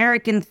that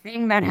American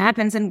thing that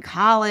happens in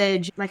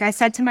college. Like I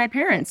said to my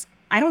parents,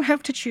 I don't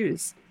have to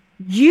choose.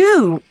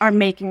 You are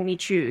making me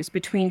choose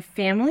between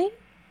family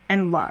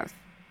and love.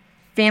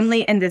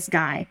 Family and this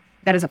guy.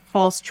 That is a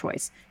false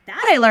choice.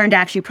 That I learned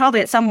actually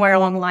probably at somewhere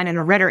along the line in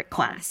a rhetoric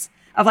class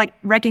of like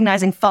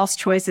recognizing false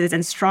choices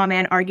and straw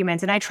man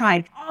arguments. And I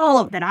tried all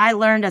of that I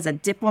learned as a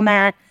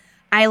diplomat.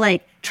 I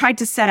tried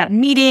to set up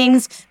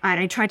meetings and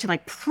I tried to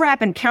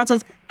prep and counsel.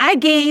 I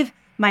gave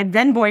my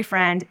then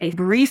boyfriend a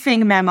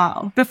briefing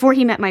memo before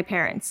he met my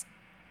parents.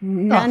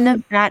 None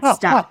of that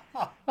stuff.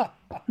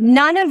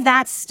 None of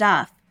that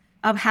stuff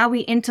of how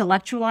we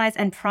intellectualize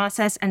and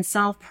process and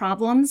solve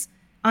problems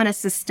on a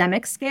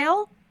systemic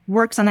scale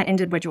works on that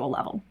individual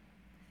level.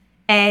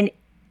 And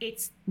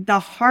it's the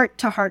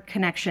heart-to-heart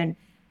connection.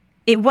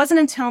 It wasn't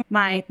until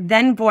my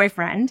then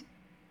boyfriend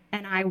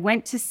and I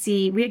went to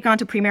see, we had gone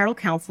to premarital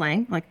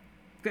counseling,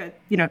 good,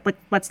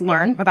 let's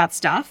learn about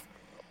stuff.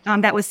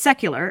 That was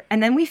secular.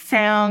 And then we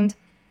found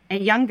a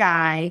young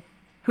guy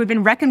who had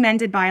been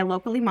recommended by a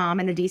local imam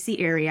in the DC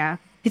area.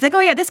 He's like, oh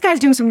yeah, this guy's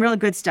doing some really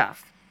good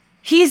stuff.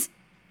 He's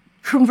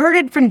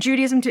converted from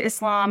Judaism to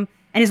Islam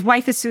and his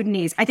wife is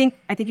Sudanese. I think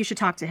you should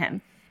talk to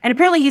him. And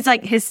apparently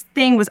his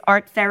thing was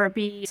art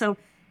therapy. So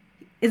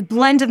it's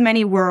blend of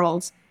many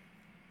worlds.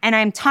 And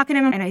I'm talking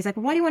to him and he's like,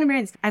 why do you want to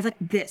marry this? I was like,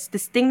 this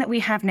thing that we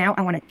have now,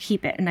 I want to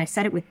keep it. And I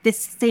said it with this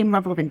same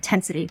level of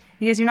intensity.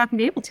 He goes, you're not going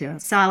to be able to.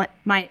 So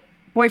my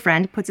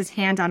boyfriend puts his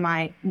hand on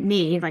my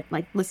knee,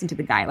 like listen to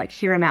the guy, like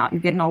hear him out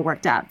and getting all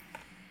worked up.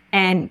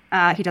 And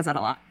he does that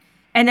a lot.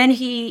 And then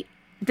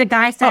the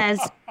guy says,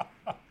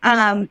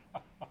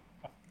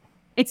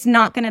 it's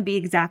not going to be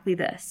exactly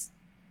this.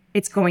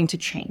 It's going to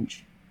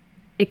change.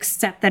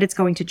 Accept that it's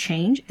going to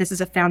change. This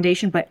is a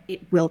foundation, but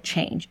it will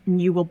change.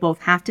 And you will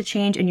both have to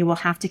change, and you will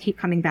have to keep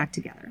coming back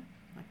together.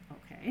 Like,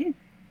 okay,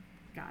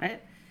 got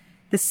it.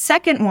 The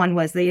second one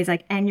was he's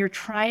like, and you're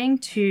trying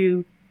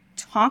to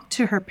talk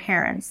to her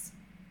parents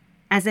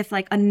as if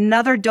like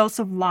another dose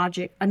of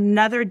logic,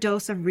 another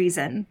dose of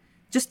reason,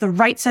 just the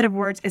right set of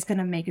words is going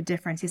to make a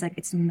difference. He's like,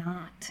 it's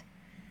not.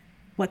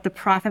 What the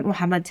Prophet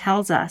Muhammad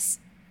tells us,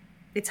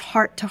 it's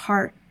heart to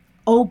heart.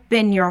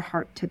 Open your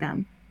heart to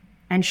them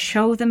and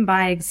show them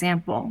by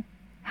example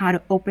how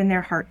to open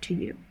their heart to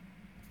you.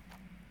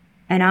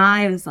 And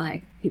I was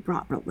like, he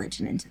brought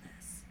religion into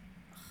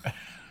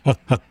this.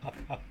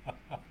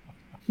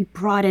 He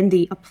brought in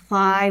the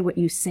apply what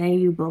you say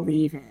you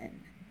believe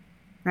in,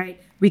 right?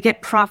 We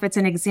get prophets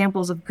and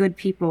examples of good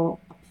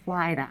people.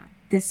 Apply that.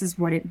 This is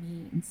what it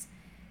means.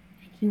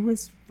 And he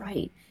was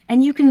right.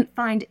 And you can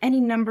find any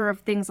number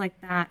of things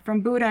like that, from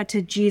Buddha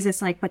to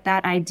Jesus, but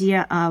that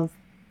idea of,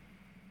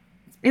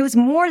 it was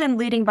more than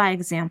leading by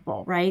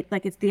example, right?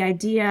 Like it's the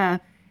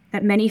idea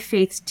that many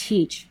faiths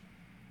teach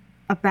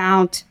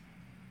about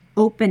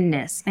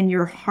openness and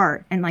your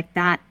heart, and like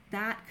that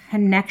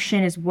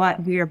connection is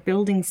what we are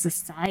building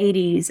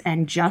societies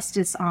and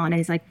justice on. And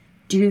he's like,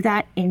 do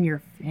that in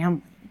your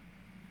family.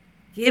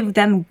 Give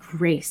them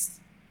grace.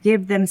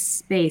 Give them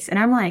space. And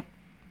I'm like,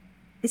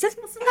 is this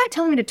Muslim guy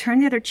telling me to turn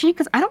the other cheek?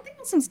 Because I don't think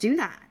Muslims do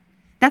that.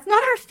 That's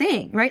not our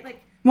thing, right?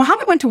 Like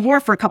Muhammad went to war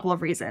for a couple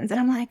of reasons. And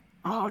I'm like,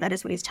 oh, that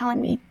is what he's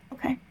telling me.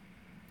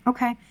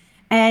 Okay.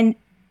 And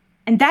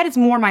that is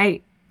more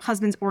my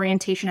husband's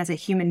orientation as a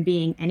human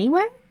being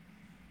anyway.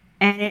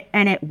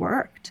 And it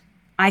worked.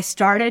 I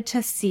started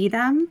to see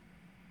them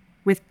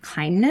with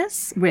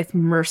kindness, with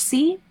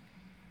mercy,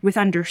 with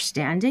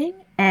understanding,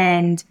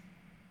 and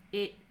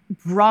it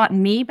brought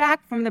me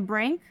back from the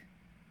brink.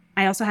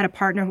 I also had a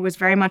partner who was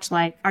very much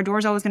like, our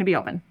door's always going to be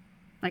open.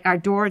 Like our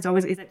door is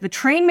always, the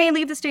train may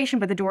leave the station,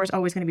 but the door is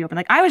always going to be open.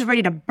 Like I was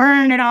ready to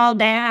burn it all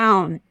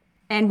down,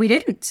 and we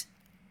didn't.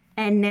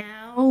 And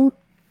now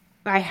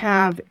I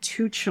have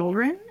 2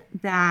 children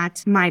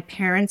that my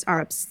parents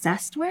are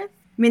obsessed with.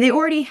 I mean, they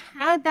already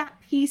had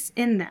that piece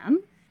in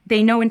them.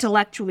 They know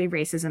intellectually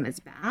racism is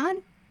bad,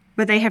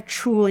 but they have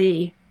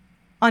truly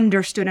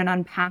understood and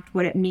unpacked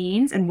what it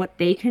means and what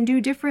they can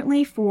do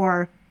differently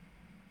for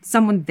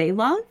someone they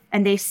love.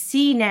 And they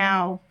see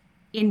now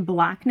in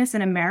Blackness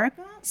in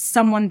America,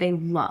 someone they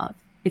love.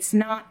 It's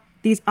not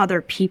these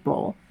other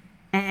people.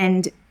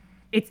 And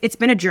it's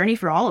been a journey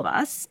for all of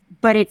us,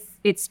 but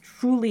it's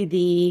truly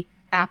the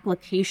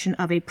application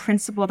of a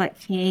principle that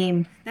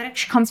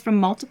actually comes from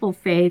multiple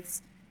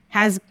faiths,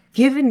 has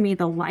given me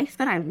the life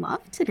that I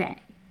love today.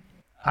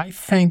 I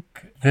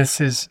think this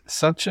is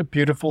such a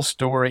beautiful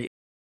story.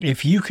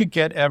 If you could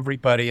get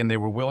everybody, and they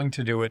were willing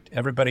to do it,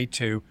 everybody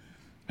to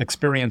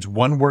experience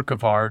one work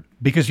of art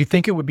because you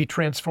think it would be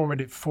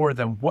transformative for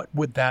them, what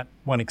would that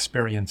one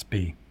experience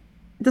be?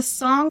 The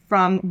song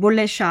from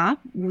Bulle Shah,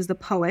 who was the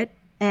poet,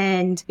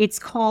 and it's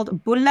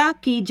called Bulla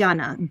Ki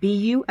Jana,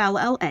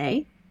 Bulla,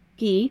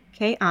 Ki,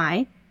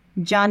 Ki,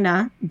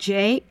 Jana,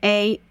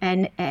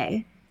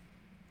 Jana.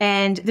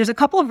 And there's a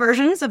couple of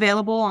versions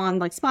available on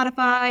like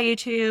Spotify,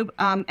 YouTube,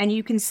 and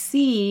you can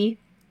see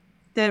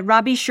the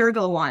Rabi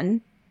Shergill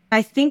one.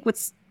 I think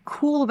what's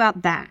cool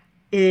about that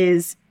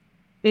is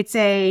it's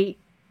a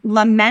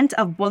lament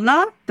of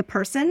Bulla, the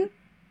person,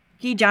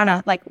 Ki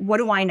Jana, like, what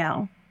do I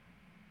know?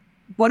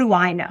 What do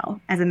I know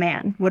as a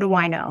man? What do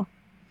I know?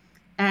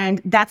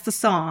 And that's the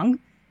song.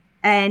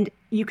 And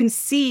you can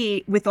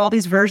see with all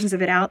these versions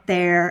of it out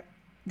there,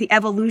 the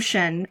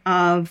evolution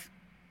of,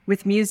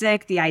 with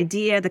music, the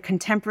idea, the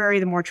contemporary,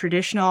 the more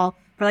traditional,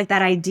 but like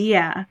that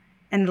idea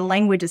and the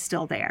language is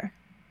still there.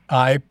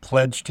 I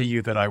pledge to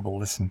you that I will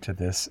listen to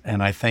this,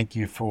 and I thank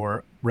you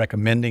for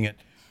recommending it.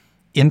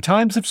 In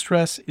times of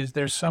stress, is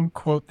there some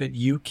quote that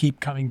you keep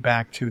coming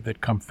back to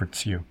that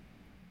comforts you?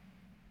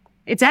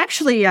 It's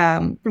actually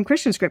from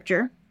Christian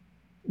scripture.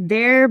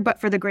 There,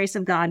 but for the grace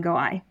of God, go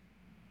I.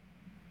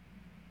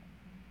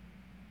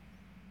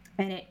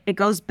 And it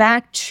goes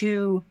back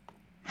to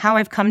how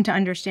I've come to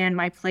understand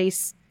my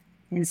place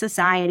in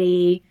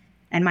society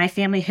and my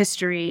family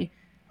history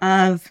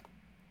of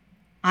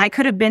I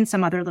could have been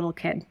some other little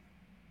kid.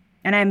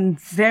 And I'm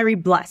very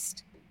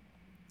blessed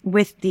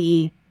with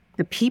the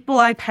people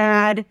I've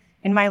had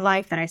in my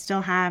life, that I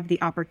still have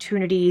the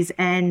opportunities,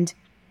 and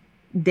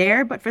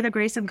there, but for the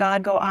grace of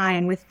God, go I.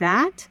 And with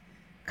that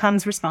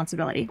comes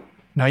responsibility.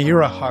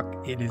 Nayyera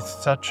Haq, it is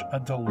such a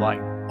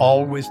delight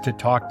always to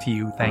talk to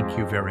you. Thank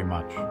you very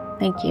much.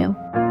 Thank you.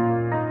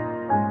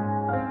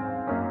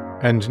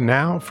 And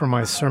now for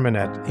my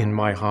sermonette in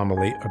my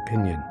homily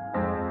opinion.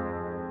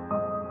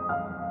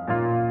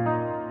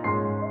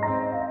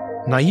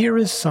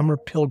 Nayyera's summer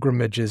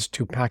pilgrimages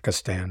to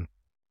Pakistan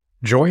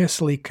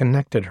joyously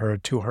connected her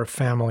to her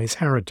family's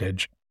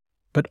heritage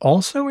but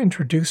also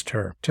introduced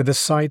her to the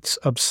sights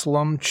of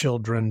slum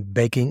children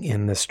begging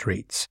in the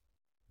streets.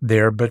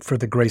 There but for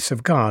the grace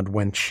of God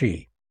went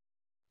she.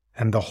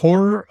 And the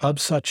horror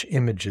of such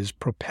images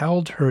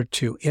propelled her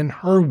to, in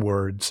her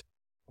words,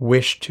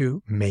 wish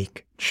to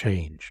make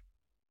change.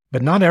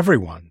 But not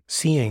everyone,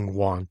 seeing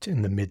want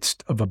in the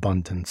midst of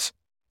abundance,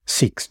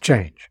 seeks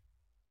change.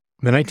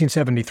 The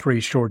 1973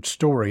 short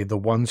story, The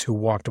Ones Who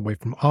Walked Away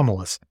from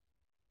Omelas,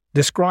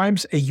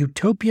 describes a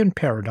utopian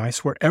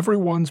paradise where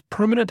everyone's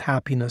permanent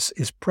happiness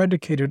is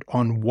predicated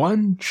on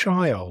one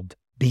child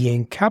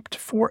being kept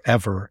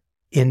forever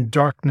in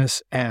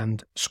darkness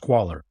and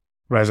squalor.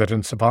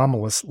 Residents of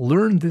Omelas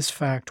learn this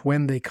fact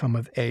when they come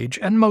of age,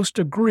 and most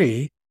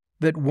agree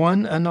that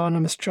one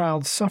anonymous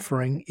child's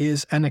suffering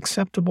is an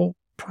acceptable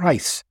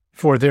price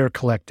for their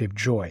collective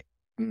joy.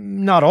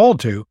 Not all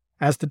do.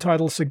 As the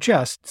title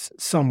suggests,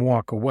 some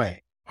walk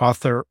away.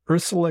 Author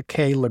Ursula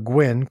K. Le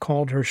Guin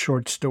called her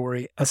short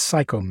story a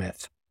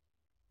psychomyth.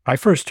 I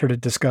first heard it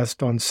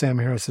discussed on Sam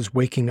Harris's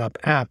Waking Up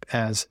app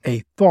as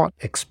a thought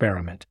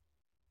experiment.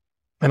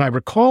 And I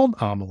recalled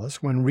Omelas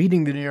when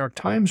reading the New York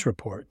Times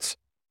reports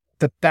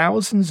that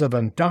thousands of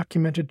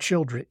undocumented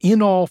children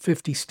in all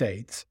 50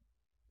 states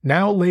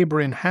now labor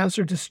in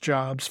hazardous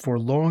jobs for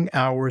long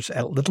hours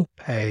at little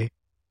pay,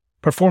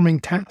 performing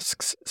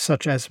tasks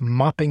such as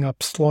mopping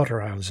up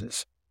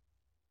slaughterhouses.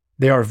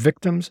 They are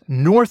victims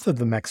north of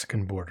the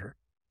Mexican border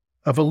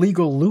of a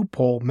legal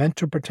loophole meant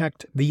to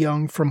protect the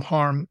young from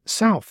harm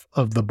south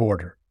of the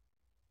border.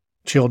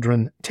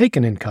 Children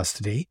taken in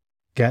custody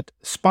get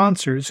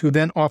sponsors who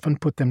then often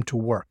put them to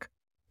work.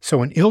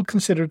 So an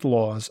ill-considered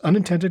law's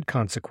unintended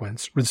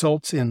consequence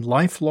results in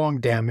lifelong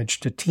damage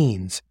to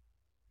teens.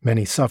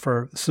 Many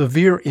suffer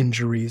severe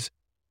injuries.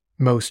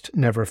 Most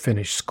never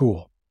finish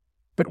school.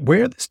 But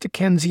where this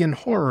Dickensian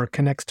horror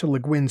connects to Le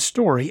Guin's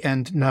story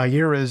and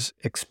Nayyera's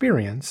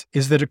experience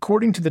is that,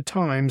 according to the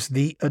Times,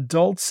 the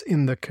adults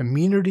in the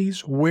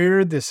communities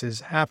where this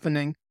is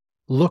happening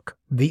look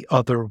the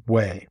other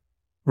way.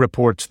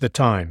 Reports the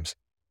Times.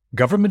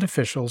 Government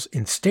officials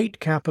in state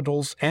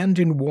capitals and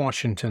in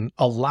Washington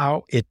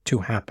allow it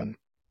to happen.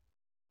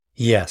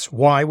 Yes,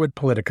 why would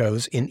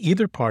politicos in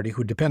either party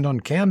who depend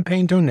on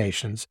campaign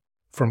donations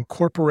from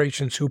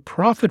corporations who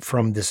profit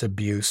from this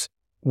abuse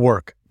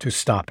work to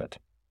stop it?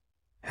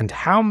 And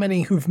how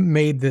many who've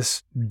made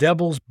this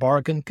devil's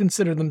bargain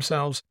consider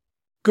themselves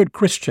good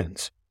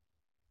Christians?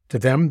 To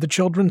them, the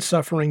children's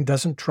suffering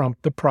doesn't trump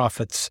the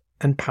profits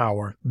and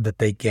power that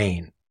they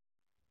gain.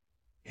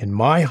 In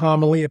my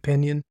homily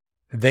opinion,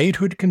 they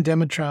who'd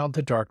condemn a child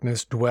to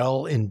darkness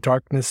dwell in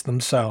darkness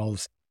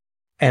themselves,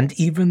 and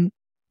even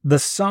the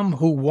some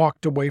who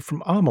walked away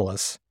from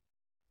Omelas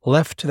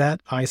left that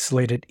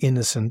isolated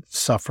innocent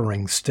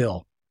suffering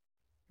still.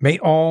 May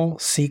all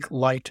seek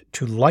light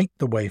to light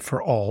the way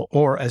for all,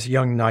 or, as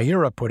young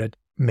Nayyera put it,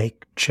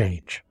 make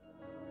change.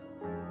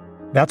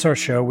 That's our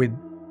show. We'd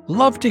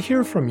love to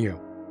hear from you.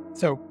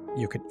 So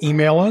you can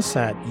email us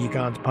at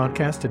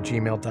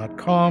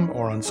egonspodcast@gmail.com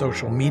or on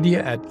social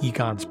media at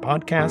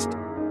egonspodcast,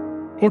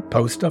 or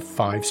post a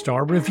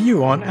 5-star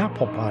review on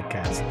Apple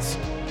Podcasts.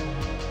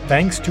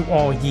 Thanks to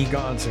all ye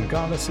gods and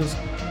goddesses,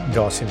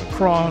 Dawson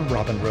Craw,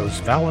 Robin Rose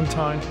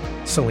Valentine,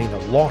 Selena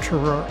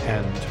Lauterer,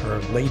 and her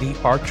lady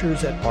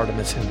archers at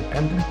Artemis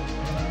Independent.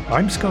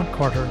 I'm Scott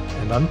Carter,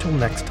 and until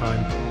next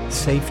time,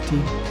 safety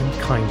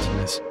and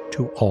kindness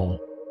to all.